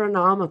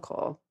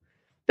astronomical,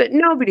 but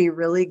nobody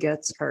really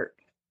gets hurt.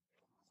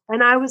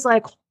 And I was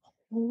like,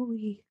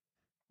 holy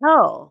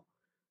hell.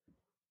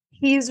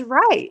 He's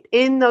right.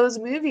 In those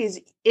movies,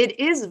 it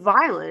is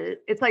violent.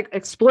 It's like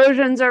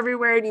explosions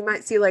everywhere, and you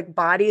might see like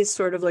bodies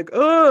sort of like,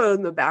 oh,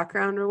 in the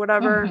background or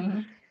whatever.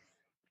 Mm-hmm.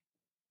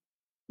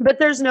 But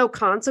there's no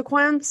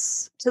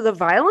consequence to the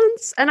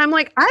violence. And I'm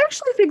like, I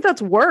actually think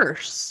that's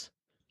worse.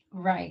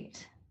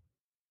 Right.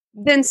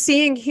 Than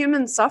seeing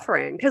human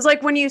suffering. Because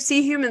like when you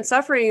see human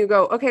suffering, you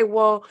go, okay,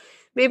 well,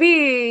 maybe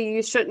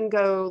you shouldn't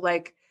go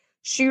like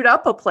shoot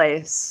up a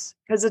place.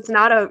 Because it's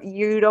not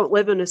you don't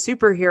live in a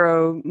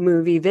superhero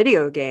movie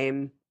video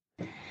game.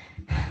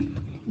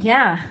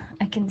 Yeah,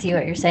 I can see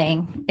what you're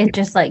saying. It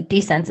just like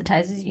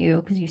desensitizes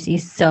you because you see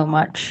so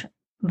much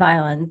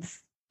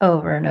violence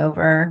over and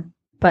over.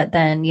 But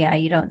then, yeah,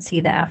 you don't see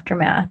the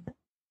aftermath.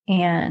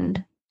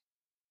 And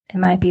it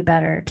might be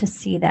better to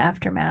see the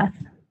aftermath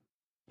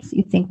so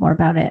you think more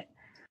about it.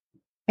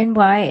 And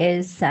why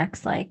is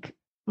sex like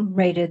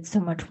rated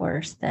so much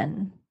worse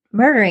than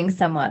murdering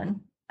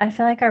someone? I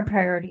feel like our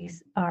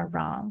priorities are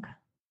wrong.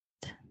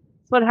 That's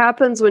what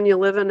happens when you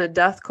live in a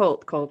death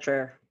cult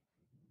culture.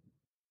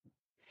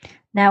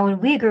 Now, when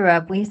we grew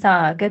up, we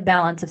saw a good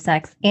balance of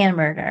sex and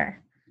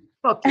murder.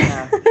 Fuck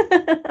yeah.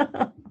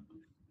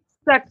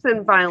 Sex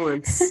and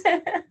violence.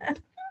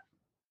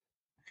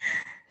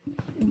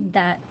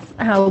 That's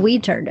how we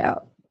turned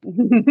out.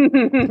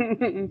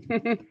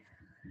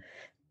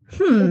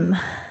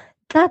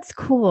 That's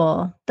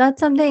cool. That's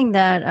something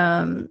that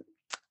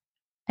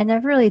I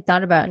never really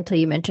thought about until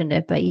you mentioned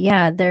it. But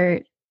yeah,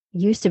 there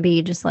used to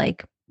be just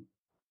like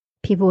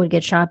people would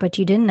get shot, but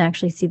you didn't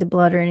actually see the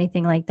blood or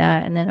anything like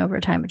that. And then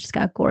over time, it just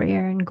got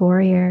gorier and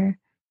gorier.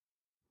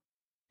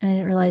 And I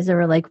didn't realize there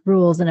were like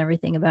rules and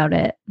everything about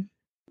it.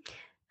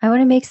 I want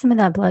to make some of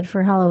that blood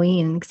for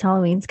Halloween because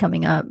Halloween's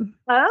coming up.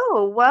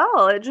 Oh,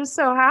 well, it just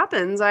so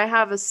happens I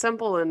have a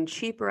simple and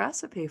cheap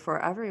recipe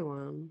for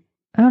everyone.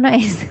 Oh,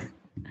 nice.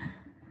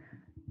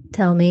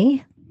 Tell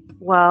me.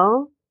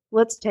 Well,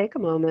 let's take a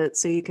moment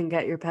so you can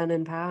get your pen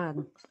and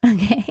pad.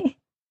 Okay.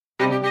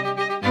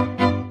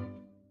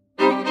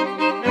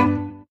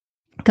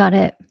 Got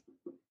it.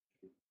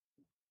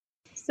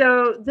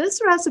 So this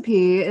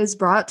recipe is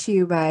brought to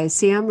you by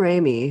Sam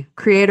Raimi,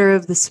 creator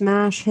of the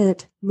smash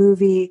hit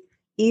movie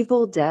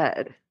Evil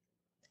Dead.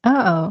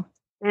 Oh.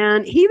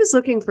 And he was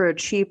looking for a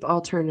cheap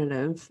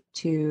alternative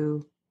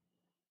to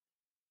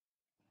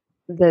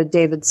the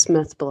David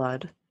Smith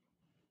blood.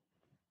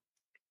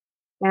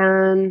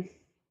 And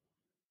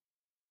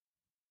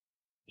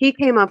he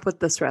came up with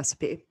this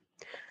recipe.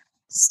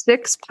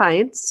 6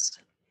 pints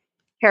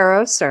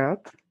Haro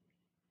syrup,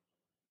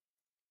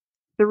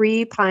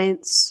 3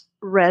 pints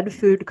red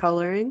food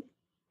coloring,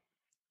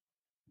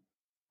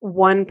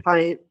 1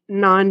 pint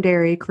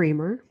non-dairy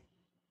creamer,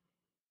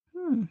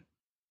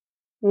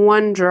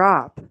 1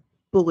 drop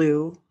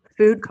blue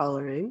food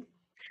coloring.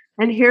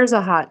 And here's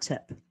a hot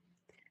tip.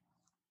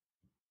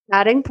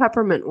 Adding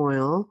peppermint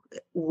oil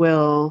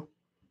will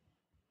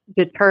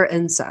deter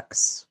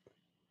insects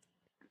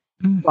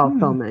while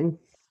filming.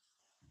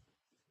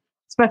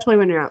 Especially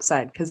when you're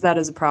outside, because that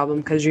is a problem,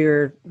 because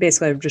you're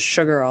basically have just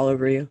sugar all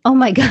over you. Oh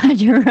my God,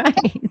 you're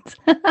right.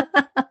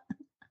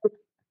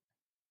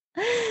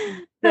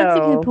 That's a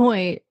good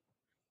point.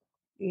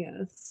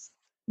 Yes.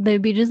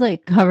 They'd be just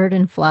like covered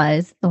in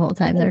flies the whole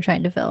time they're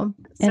trying to film.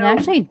 It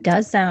actually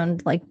does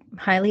sound like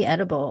highly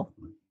edible.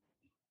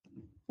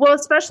 Well,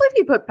 especially if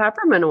you put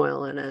peppermint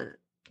oil in it.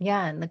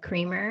 Yeah, and the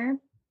creamer.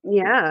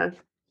 Yeah.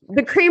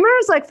 The creamer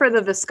is like for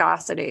the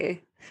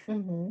viscosity.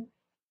 Mm-hmm.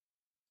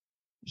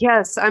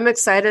 Yes, I'm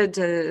excited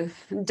to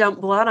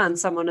dump blood on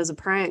someone as a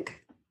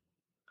prank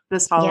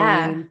this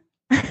Halloween.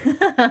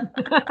 Yeah.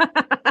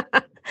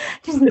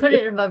 Just put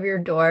it above your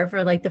door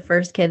for like the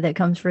first kid that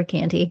comes for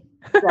candy.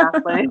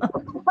 Exactly.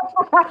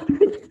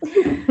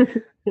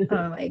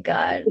 Oh my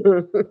God.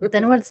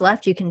 Then what's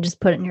left, you can just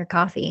put it in your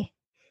coffee.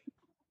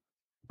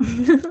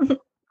 Oh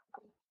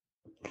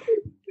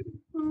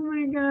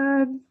my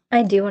God.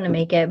 I do want to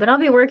make it, but I'll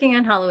be working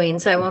on Halloween,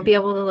 so I won't be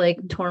able to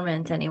like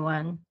torment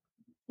anyone.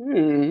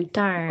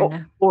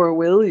 Darn. Or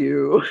will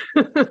you?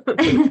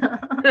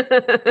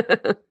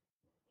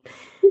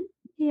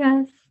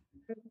 Yes.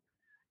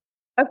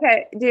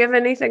 Okay. Do you have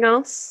anything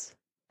else?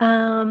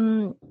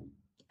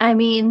 I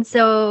mean,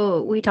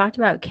 so we talked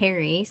about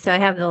Carrie. So I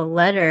have the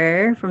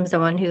letter from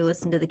someone who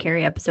listened to the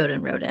Carrie episode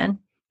and wrote in.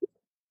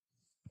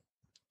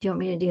 Do you want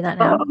me to do that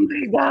now? Oh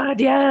my God,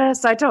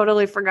 yes. I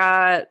totally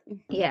forgot.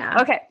 Yeah.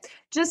 Okay.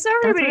 Just so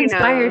That's what everybody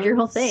inspired knows. your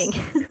whole thing.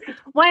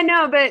 Well, I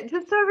know, but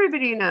just so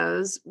everybody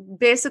knows,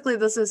 basically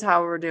this is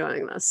how we're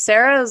doing this.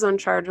 Sarah is in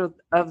charge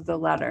of the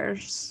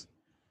letters.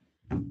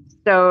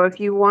 So if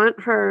you want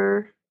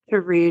her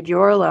to read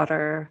your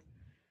letter,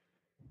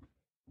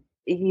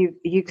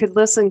 you could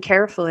listen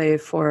carefully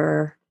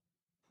for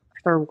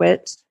her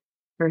wit,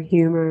 her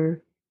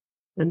humor,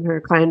 and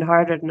her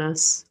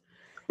kind-heartedness,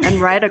 and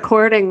write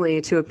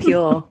accordingly to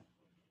appeal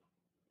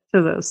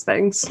to those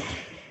things.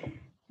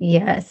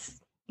 Yes.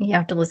 You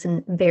have to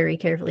listen very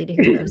carefully to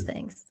hear those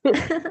things.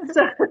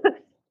 So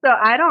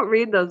I don't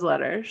read those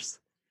letters,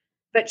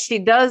 but she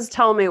does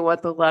tell me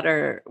what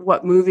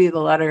movie the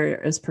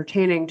letter is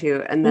pertaining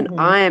to, and then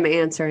I am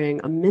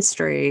answering a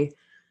mystery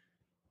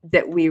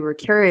that we were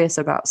curious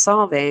about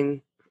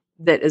solving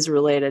that is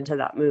related to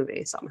that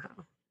movie somehow.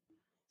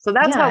 So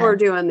that's how we're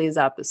doing these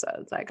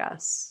episodes, I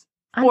guess.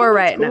 For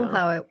right cool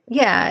now.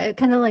 It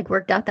kind of like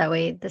worked out that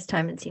way this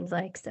time, it seems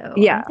like. So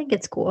yeah. I think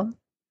it's cool.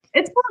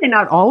 It's probably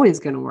not always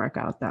going to work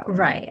out that way.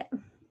 Right.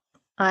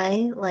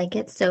 I like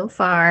it so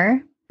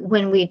far.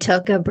 When we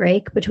took a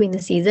break between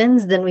the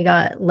seasons, then we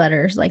got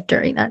letters like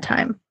during that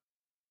time,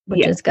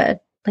 which is good.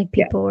 Like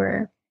people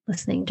were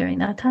listening during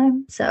that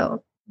time.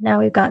 So now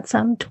we've got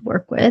some to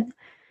work with.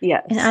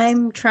 Yes. And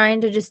I'm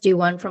trying to just do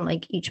one from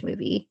like each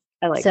movie.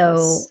 I like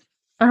this.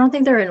 I don't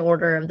think they're in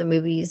order of the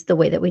movies the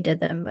way that we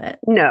did them, but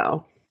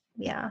no.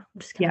 Yeah, I'm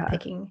just kind of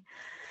picking.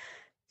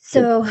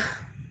 So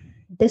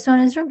this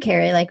one is from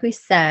Carrie, like we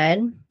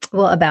said,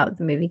 about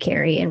the movie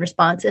Carrie in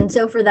response. And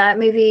so for that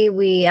movie,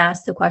 we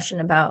asked the question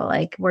about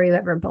like, were you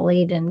ever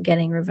bullied and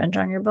getting revenge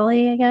on your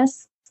bully, I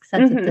guess? Because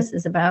that's what this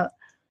is about.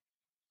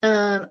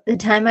 The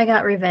time I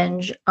got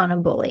revenge on a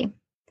bully.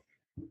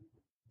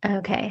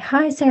 Okay.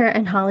 Hi, Sarah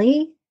and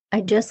Holly.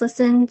 I just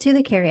listened to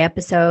the Carrie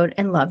episode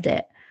and loved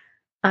it.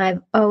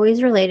 I've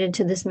always related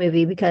to this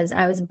movie because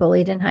I was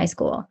bullied in high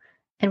school.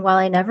 And while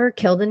I never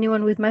killed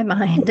anyone with my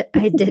mind,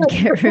 I did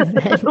get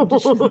revenge.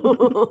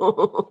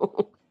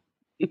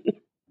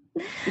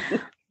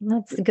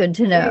 That's good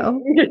to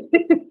know.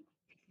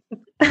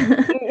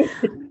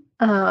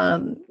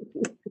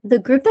 The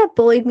group that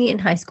bullied me in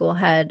high school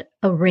had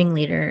a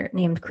ringleader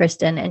named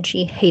Kristen, and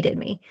she hated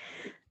me.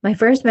 My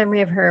first memory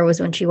of her was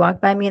when she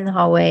walked by me in the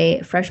hallway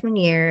freshman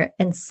year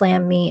and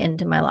slammed me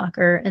into my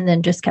locker and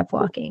then just kept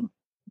walking.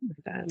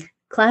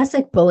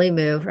 Classic bully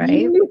move,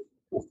 right?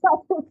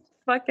 That's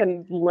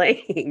fucking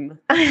lame.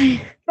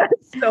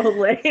 That's so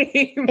lame.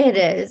 It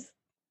is.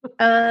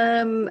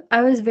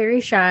 I was very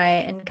shy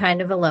and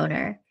kind of a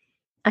loner.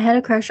 I had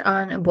a crush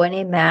on a boy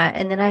named Matt,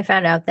 and then I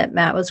found out that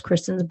Matt was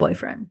Kristen's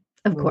boyfriend,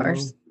 of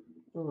course.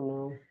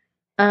 Oh.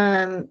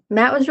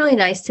 Matt was really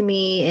nice to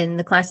me in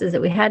the classes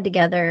that we had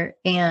together,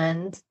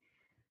 and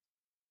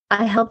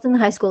I helped in the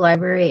high school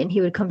library, and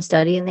he would come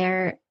study in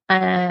there.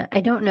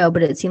 I don't know,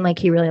 but it seemed like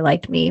he really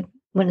liked me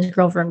when his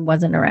girlfriend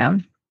wasn't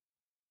around.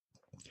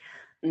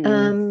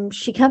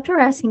 She kept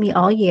harassing me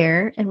all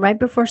year, and right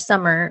before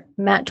summer,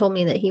 Matt told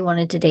me that he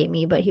wanted to date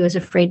me, but he was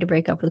afraid to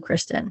break up with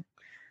Kristen.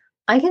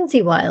 I can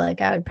see why. Like,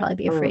 I would probably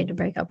be afraid to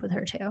break up with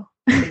her too.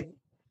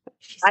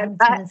 She sounds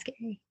kind of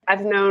scary.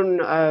 I've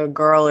known a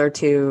girl or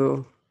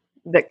two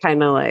that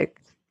kind of like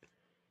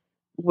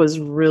was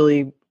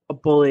really a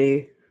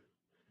bully,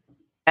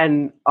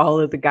 and all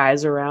of the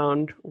guys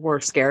around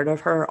were scared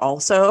of her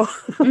also.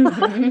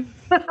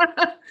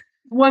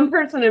 One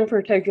person in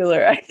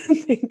particular I can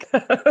think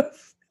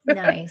of.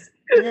 Nice.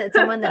 Is it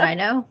someone that I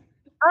know?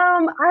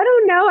 I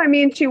don't know. I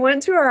mean, she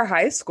went to our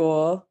high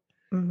school.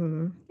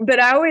 But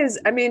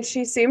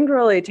she seemed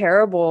really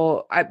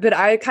terrible. But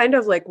I kind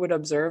of like would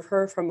observe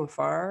her from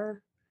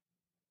afar.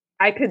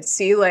 I could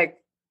see like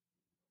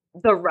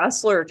the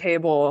wrestler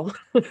table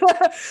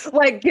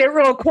like get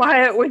real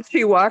quiet when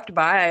she walked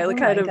by. Oh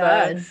kind of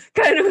a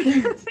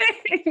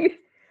thing.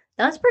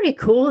 That's pretty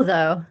cool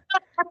though.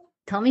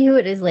 Tell me who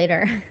it is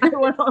later. I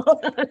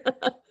will.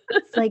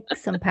 It's like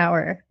some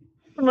power.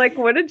 I'm like,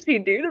 what did she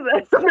do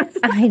to them?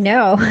 I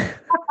know.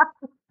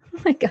 Oh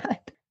my God.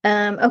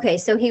 Okay,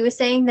 so he was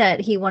saying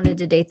that he wanted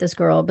to date this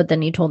girl, but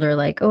then he told her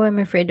like, oh, I'm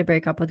afraid to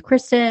break up with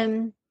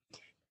Kristen.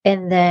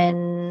 And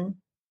then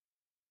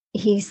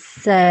he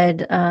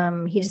said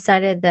he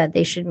decided that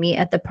they should meet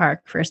at the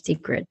park for a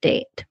secret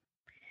date.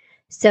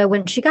 So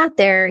when she got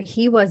there,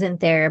 he wasn't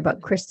there,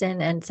 but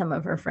Kristen and some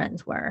of her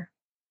friends were.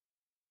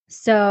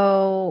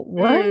 So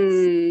what?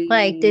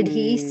 Like, did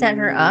he set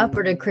her up,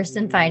 or did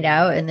Kristen find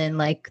out and then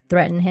like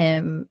threaten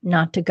him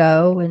not to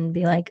go and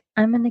be like,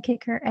 I'm going to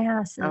kick her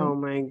ass? And oh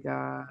my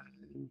God.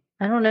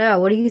 I don't know.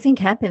 What do you think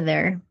happened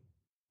there?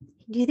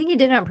 Do you think he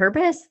did it on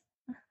purpose?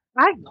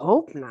 I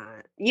hope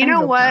not. You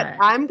know what? Not.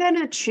 I'm going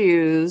to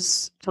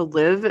choose to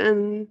live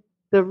in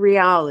the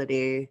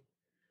reality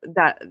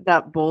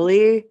that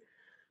bully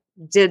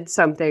did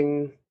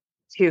something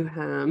to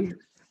him.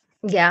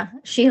 Yeah,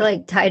 she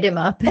like tied him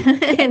up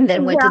and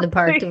then went to the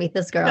park to meet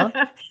this girl.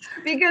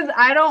 Because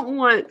I don't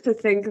want to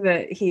think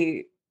that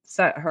he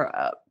set her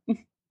up.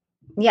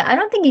 Yeah, I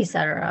don't think he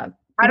set her up.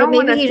 I But don't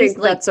want maybe to he just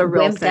think like that's a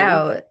real wimped thing.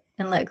 out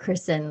and let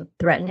Kristen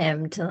threaten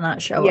him to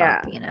not show Yeah,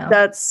 up, you know?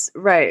 that's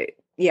right.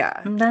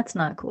 Yeah. That's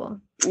not cool.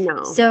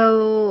 No.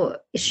 So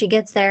she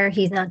gets there,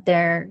 he's not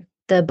there.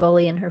 The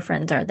bully and her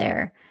friends are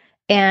there.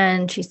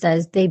 And she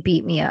says, they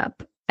beat me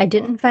up. I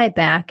didn't fight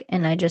back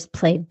and I just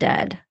played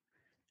dead.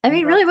 I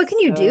mean, really, what can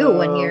you do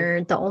when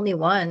you're the only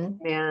one?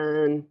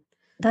 Man.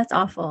 That's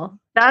awful.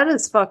 That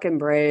is fucking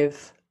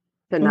brave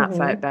to not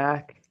fight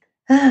back.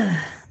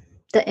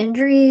 The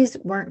injuries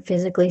weren't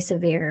physically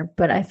severe,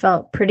 but I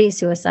felt pretty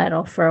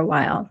suicidal for a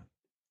while.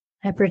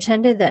 I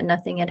pretended that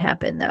nothing had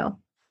happened, though.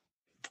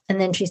 And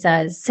then she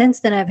says,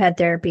 since then I've had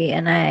therapy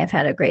and I have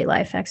had a great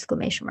life,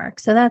 exclamation mark.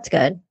 So that's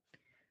good.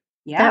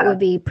 Yeah. That would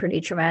be pretty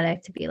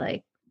traumatic to be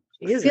like,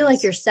 Jesus. feel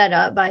like you're set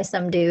up by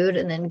some dude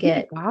and then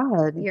get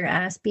God. your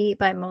ass beat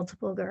by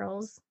multiple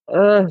girls.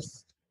 Ugh.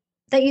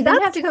 That you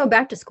then have to go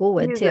back to school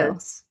with, too.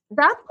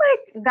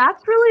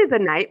 That's really the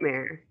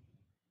nightmare.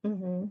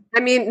 Mm-hmm. I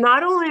mean,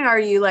 not only are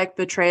you like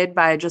betrayed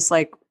by just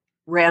like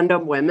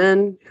random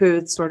women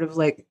who sort of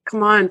like,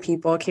 come on,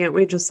 people, can't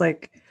we just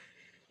like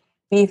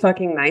be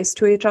fucking nice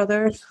to each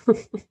other?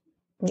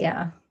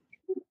 Yeah.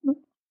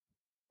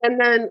 And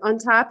then on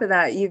top of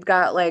that, you've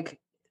got like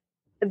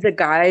the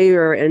guy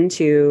you're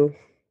into,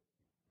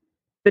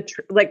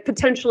 like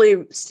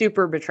potentially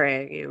super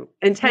betraying you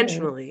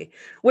intentionally.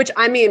 Which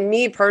I mean,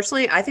 me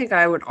personally, I think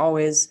I would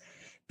always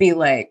be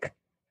like,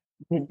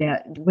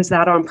 was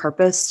that on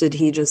purpose? Did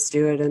he just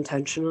do it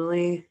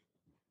intentionally?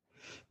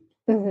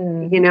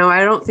 Mm-hmm. You know,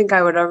 I don't think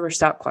I would ever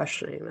stop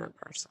questioning that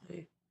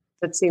personally.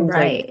 That seems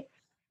like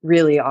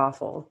really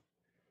awful.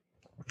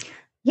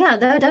 Yeah,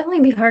 that would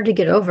definitely be hard to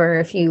get over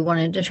if you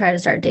wanted to try to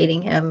start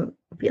dating him.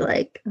 Be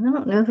like, I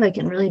don't know if I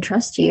can really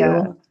trust you.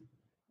 Yeah.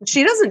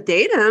 She doesn't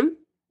date him,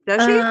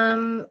 does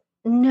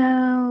she?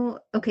 No.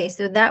 Okay,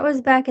 so that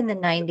was back in the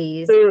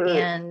 90s,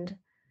 and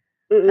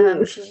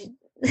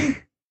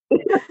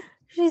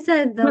she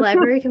said the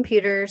library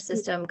computer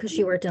system, because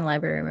she worked in the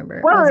library,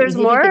 remember? Well, there's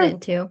easy more to get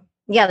into.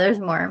 Yeah, there's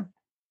more.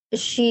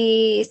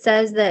 She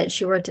says that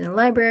she worked in the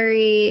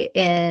library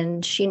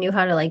and she knew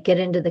how to like get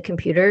into the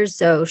computers.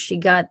 So she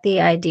got the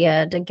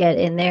idea to get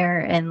in there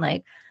and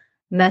like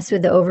mess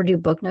with the overdue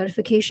book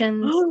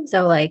notifications.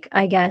 So like,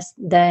 I guess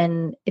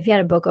then if you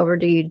had a book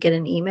overdue, you'd get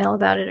an email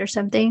about it or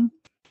something.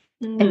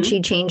 Mm-hmm. And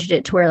she changed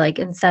it to where like,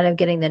 instead of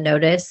getting the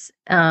notice,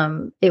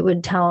 it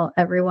would tell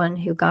everyone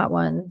who got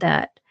one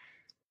that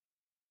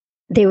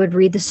they would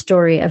read the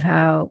story of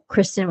how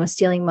Kristen was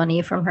stealing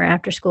money from her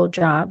after school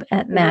job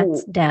at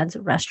Matt's dad's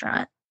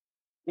restaurant.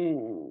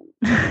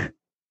 What?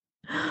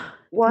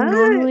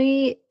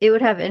 Normally, it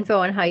would have info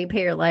on how you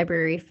pay your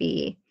library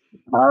fee.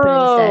 But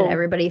instead,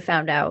 everybody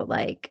found out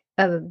like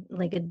a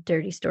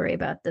dirty story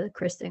about the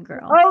Kristen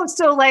girl. Oh,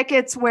 so like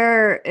it's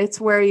where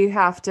you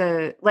have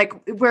to like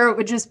where it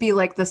would just be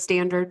like the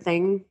standard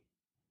thing.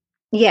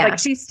 Yeah. Like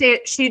she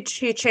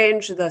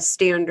changed the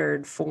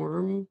standard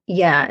form.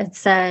 Yeah, it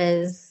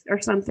says or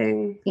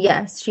something.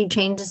 Yes, she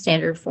changed the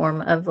standard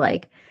form of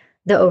like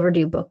the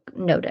overdue book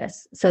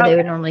notice. So they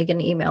would normally get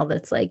an email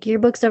that's like, your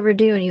book's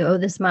overdue and you owe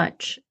this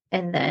much.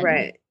 And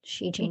then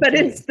she changed it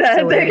instead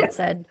to where it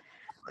said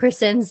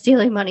Kristen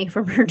stealing money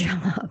from her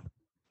job.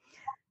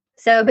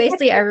 So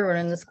basically everyone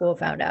in the school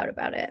found out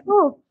about it.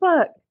 Oh,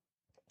 fuck.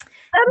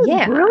 That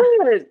is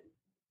brilliant.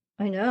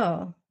 I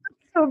know.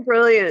 So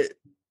brilliant.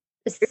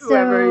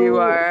 Whoever you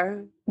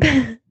are.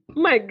 Oh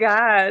my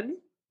God.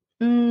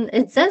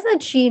 It says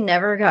that she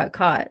never got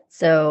caught.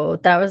 So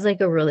that was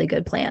like a really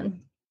good plan.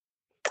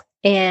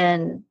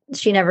 And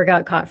she never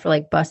got caught for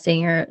like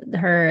busting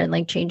her and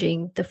like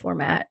changing the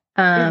format.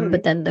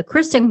 But then the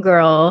Kristen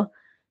girl,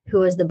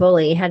 who was the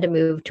bully, had to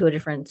move to a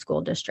different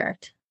school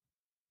district.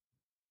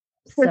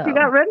 So she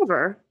got rid of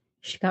her.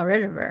 She got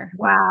rid of her.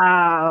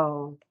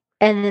 Wow.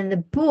 And then the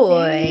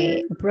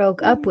boy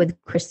broke up with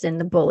Kristen,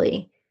 the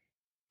bully.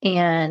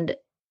 And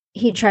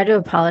he tried to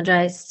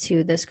apologize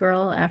to this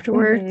girl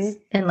afterwards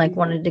and like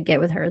wanted to get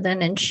with her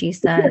then. And she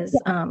says,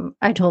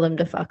 I told him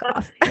to fuck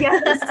off.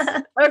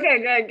 Yes.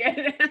 Okay,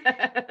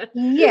 good.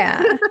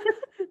 Yeah.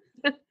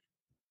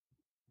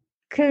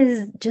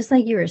 Because just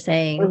like you were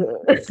saying,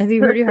 it'd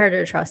be pretty hard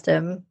to trust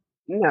him.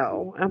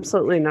 No,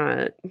 absolutely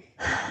not.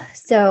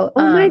 So,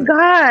 oh my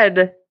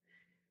God.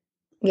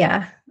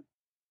 Yeah.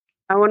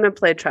 I want to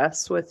play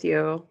chess with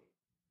you.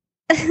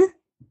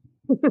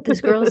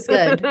 This girl's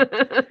good.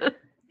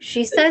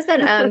 She says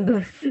that,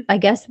 I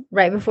guess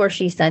right before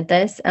she sent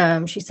this,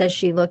 she says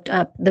she looked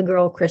up the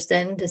girl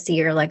Kristen to see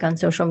her like on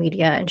social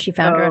media and she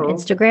found her on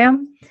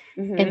Instagram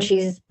and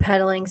she's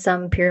peddling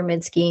some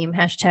pyramid scheme,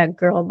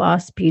 #girl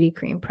boss beauty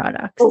cream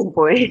products. Oh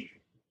boy.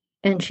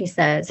 And she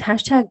says,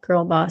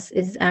 #girl boss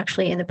is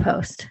actually in the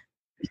post.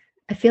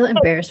 I feel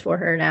embarrassed for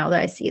her now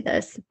that I see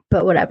this,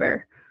 but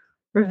whatever.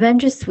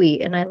 Revenge is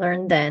sweet. And I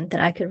learned then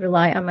that I could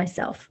rely on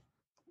myself.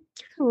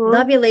 Aww.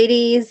 Love you,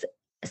 ladies.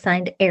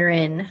 Signed,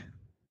 Erin.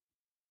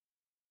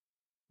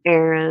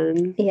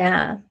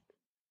 Yeah.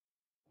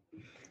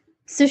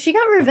 So she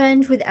got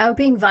revenge without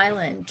being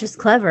violent, just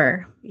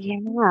clever.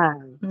 Yeah.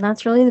 And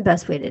that's really the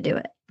best way to do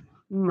it.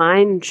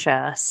 Mind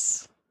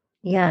chess.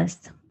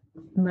 Yes.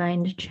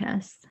 Mind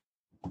chess.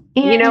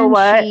 And you know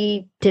what?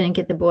 She didn't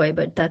get the boy,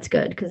 but that's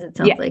good because it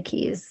sounds like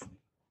he's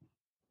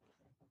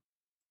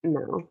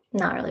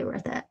not really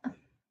worth it.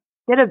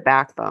 Get a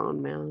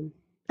backbone, man.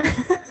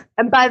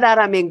 And by that,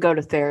 I mean go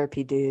to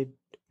therapy, dude.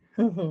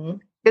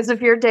 Because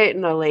if you're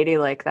dating a lady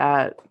like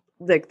that,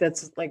 like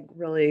that's like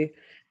really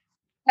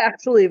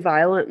actually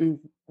violent and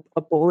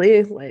a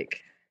bully,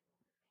 like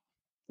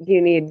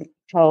you need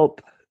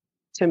help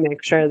to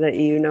make sure that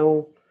you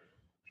know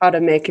how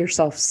to make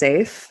yourself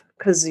safe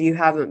because you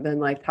haven't been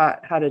like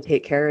taught how to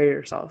take care of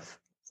yourself.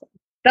 So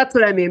that's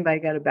what I mean by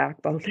get a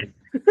backbone.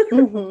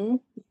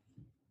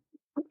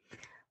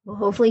 Well,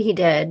 hopefully he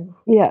did.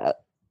 Yeah.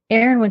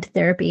 Erin went to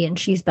therapy and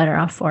she's better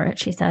off for it,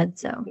 she said.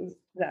 So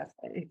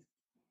exactly.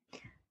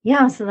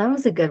 Yeah, so that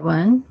was a good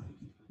one.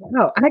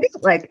 Wow, I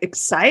get like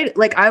excited.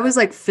 Like I was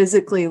like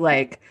physically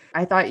like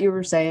I thought you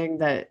were saying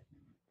that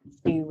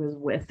she was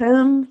with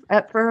him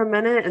for a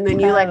minute, and then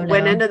you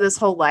went into this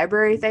whole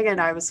library thing,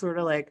 and I was sort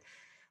of like,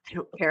 I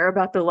don't care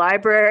about the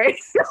library.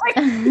 Like,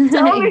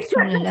 tell me. I just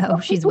want to know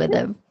she's with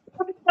him.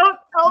 Don't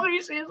tell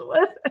me she's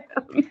with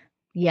him.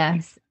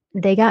 Yes,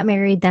 they got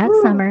married that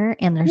summer,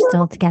 and they're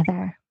still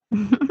together.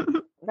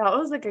 That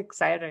was like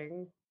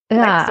exciting.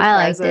 Yeah, I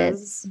liked it.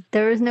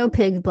 There was no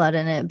pig's blood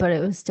in it, but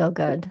it was still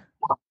good.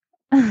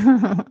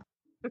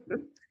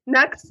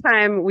 Next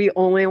time, we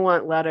only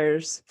want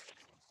letters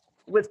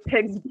with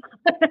pig's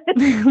blood.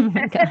 Oh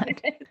my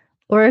God.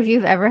 Or if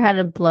you've ever had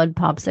a blood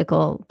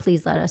popsicle,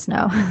 please let us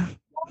know. If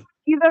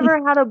you've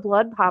ever had a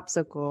blood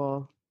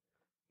popsicle,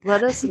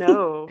 let us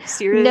know.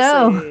 Seriously.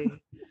 No.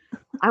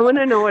 I want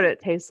to know what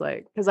it tastes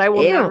like because I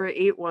will never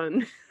eat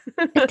one.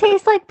 It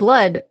tastes like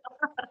blood.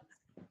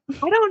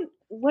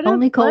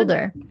 Only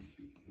colder. Ugh.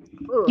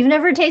 You've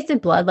never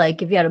tasted blood,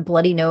 like if you had a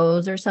bloody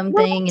nose or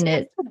something, and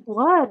it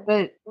blood.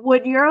 But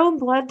would your own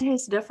blood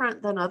taste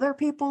different than other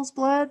people's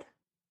blood?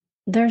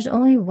 There's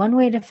only one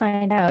way to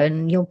find out,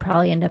 and you'll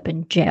probably end up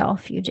in jail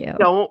if you do.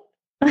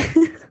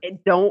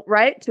 Don't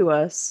write to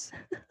us.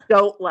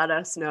 Don't let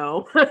us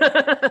know.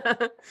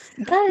 That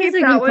is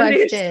a good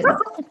question.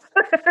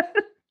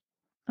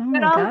 Oh my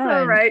God.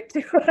 Also write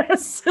to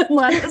us and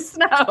let us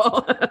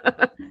know.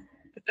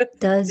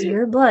 Does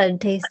your blood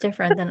taste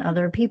different than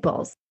other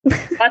people's?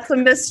 That's a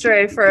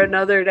mystery for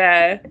another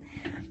day.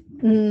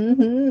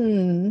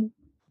 Mm-hmm.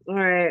 All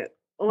right.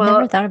 Well,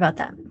 never thought about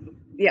that.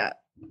 Yeah.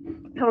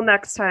 Till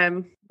next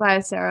time. Bye,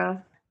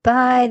 Sarah.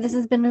 Bye. This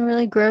has been a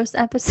really gross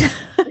episode.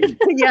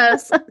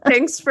 Yes.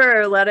 Thanks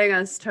for letting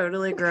us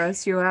totally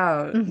gross you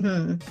out.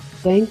 Mm-hmm.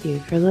 Thank you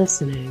for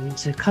listening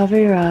to Cover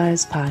Your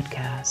Eyes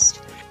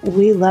podcast.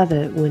 We love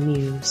it when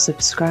you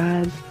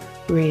subscribe,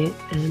 rate,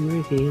 and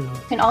review. You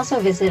can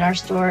also visit our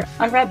store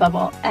on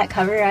Redbubble at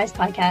Cover Your Eyes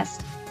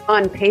Podcast.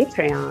 On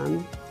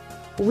Patreon,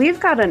 we've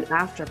got an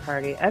after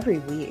party every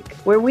week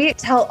where we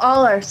tell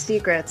all our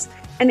secrets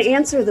and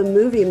answer the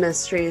movie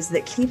mysteries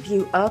that keep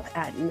you up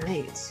at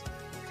night.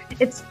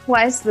 It's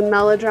twice the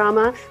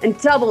melodrama and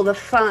double the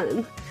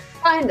fun.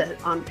 Find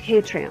it on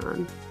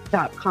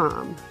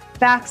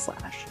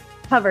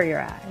patreon.com/Cover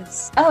Your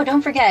Eyes. Oh,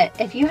 don't forget,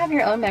 if you have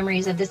your own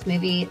memories of this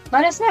movie,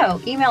 let us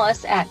know. Email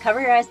us at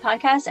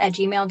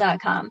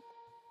coveryoureyes@gmail.com.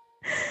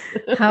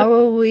 How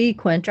will we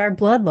quench our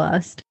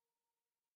bloodlust?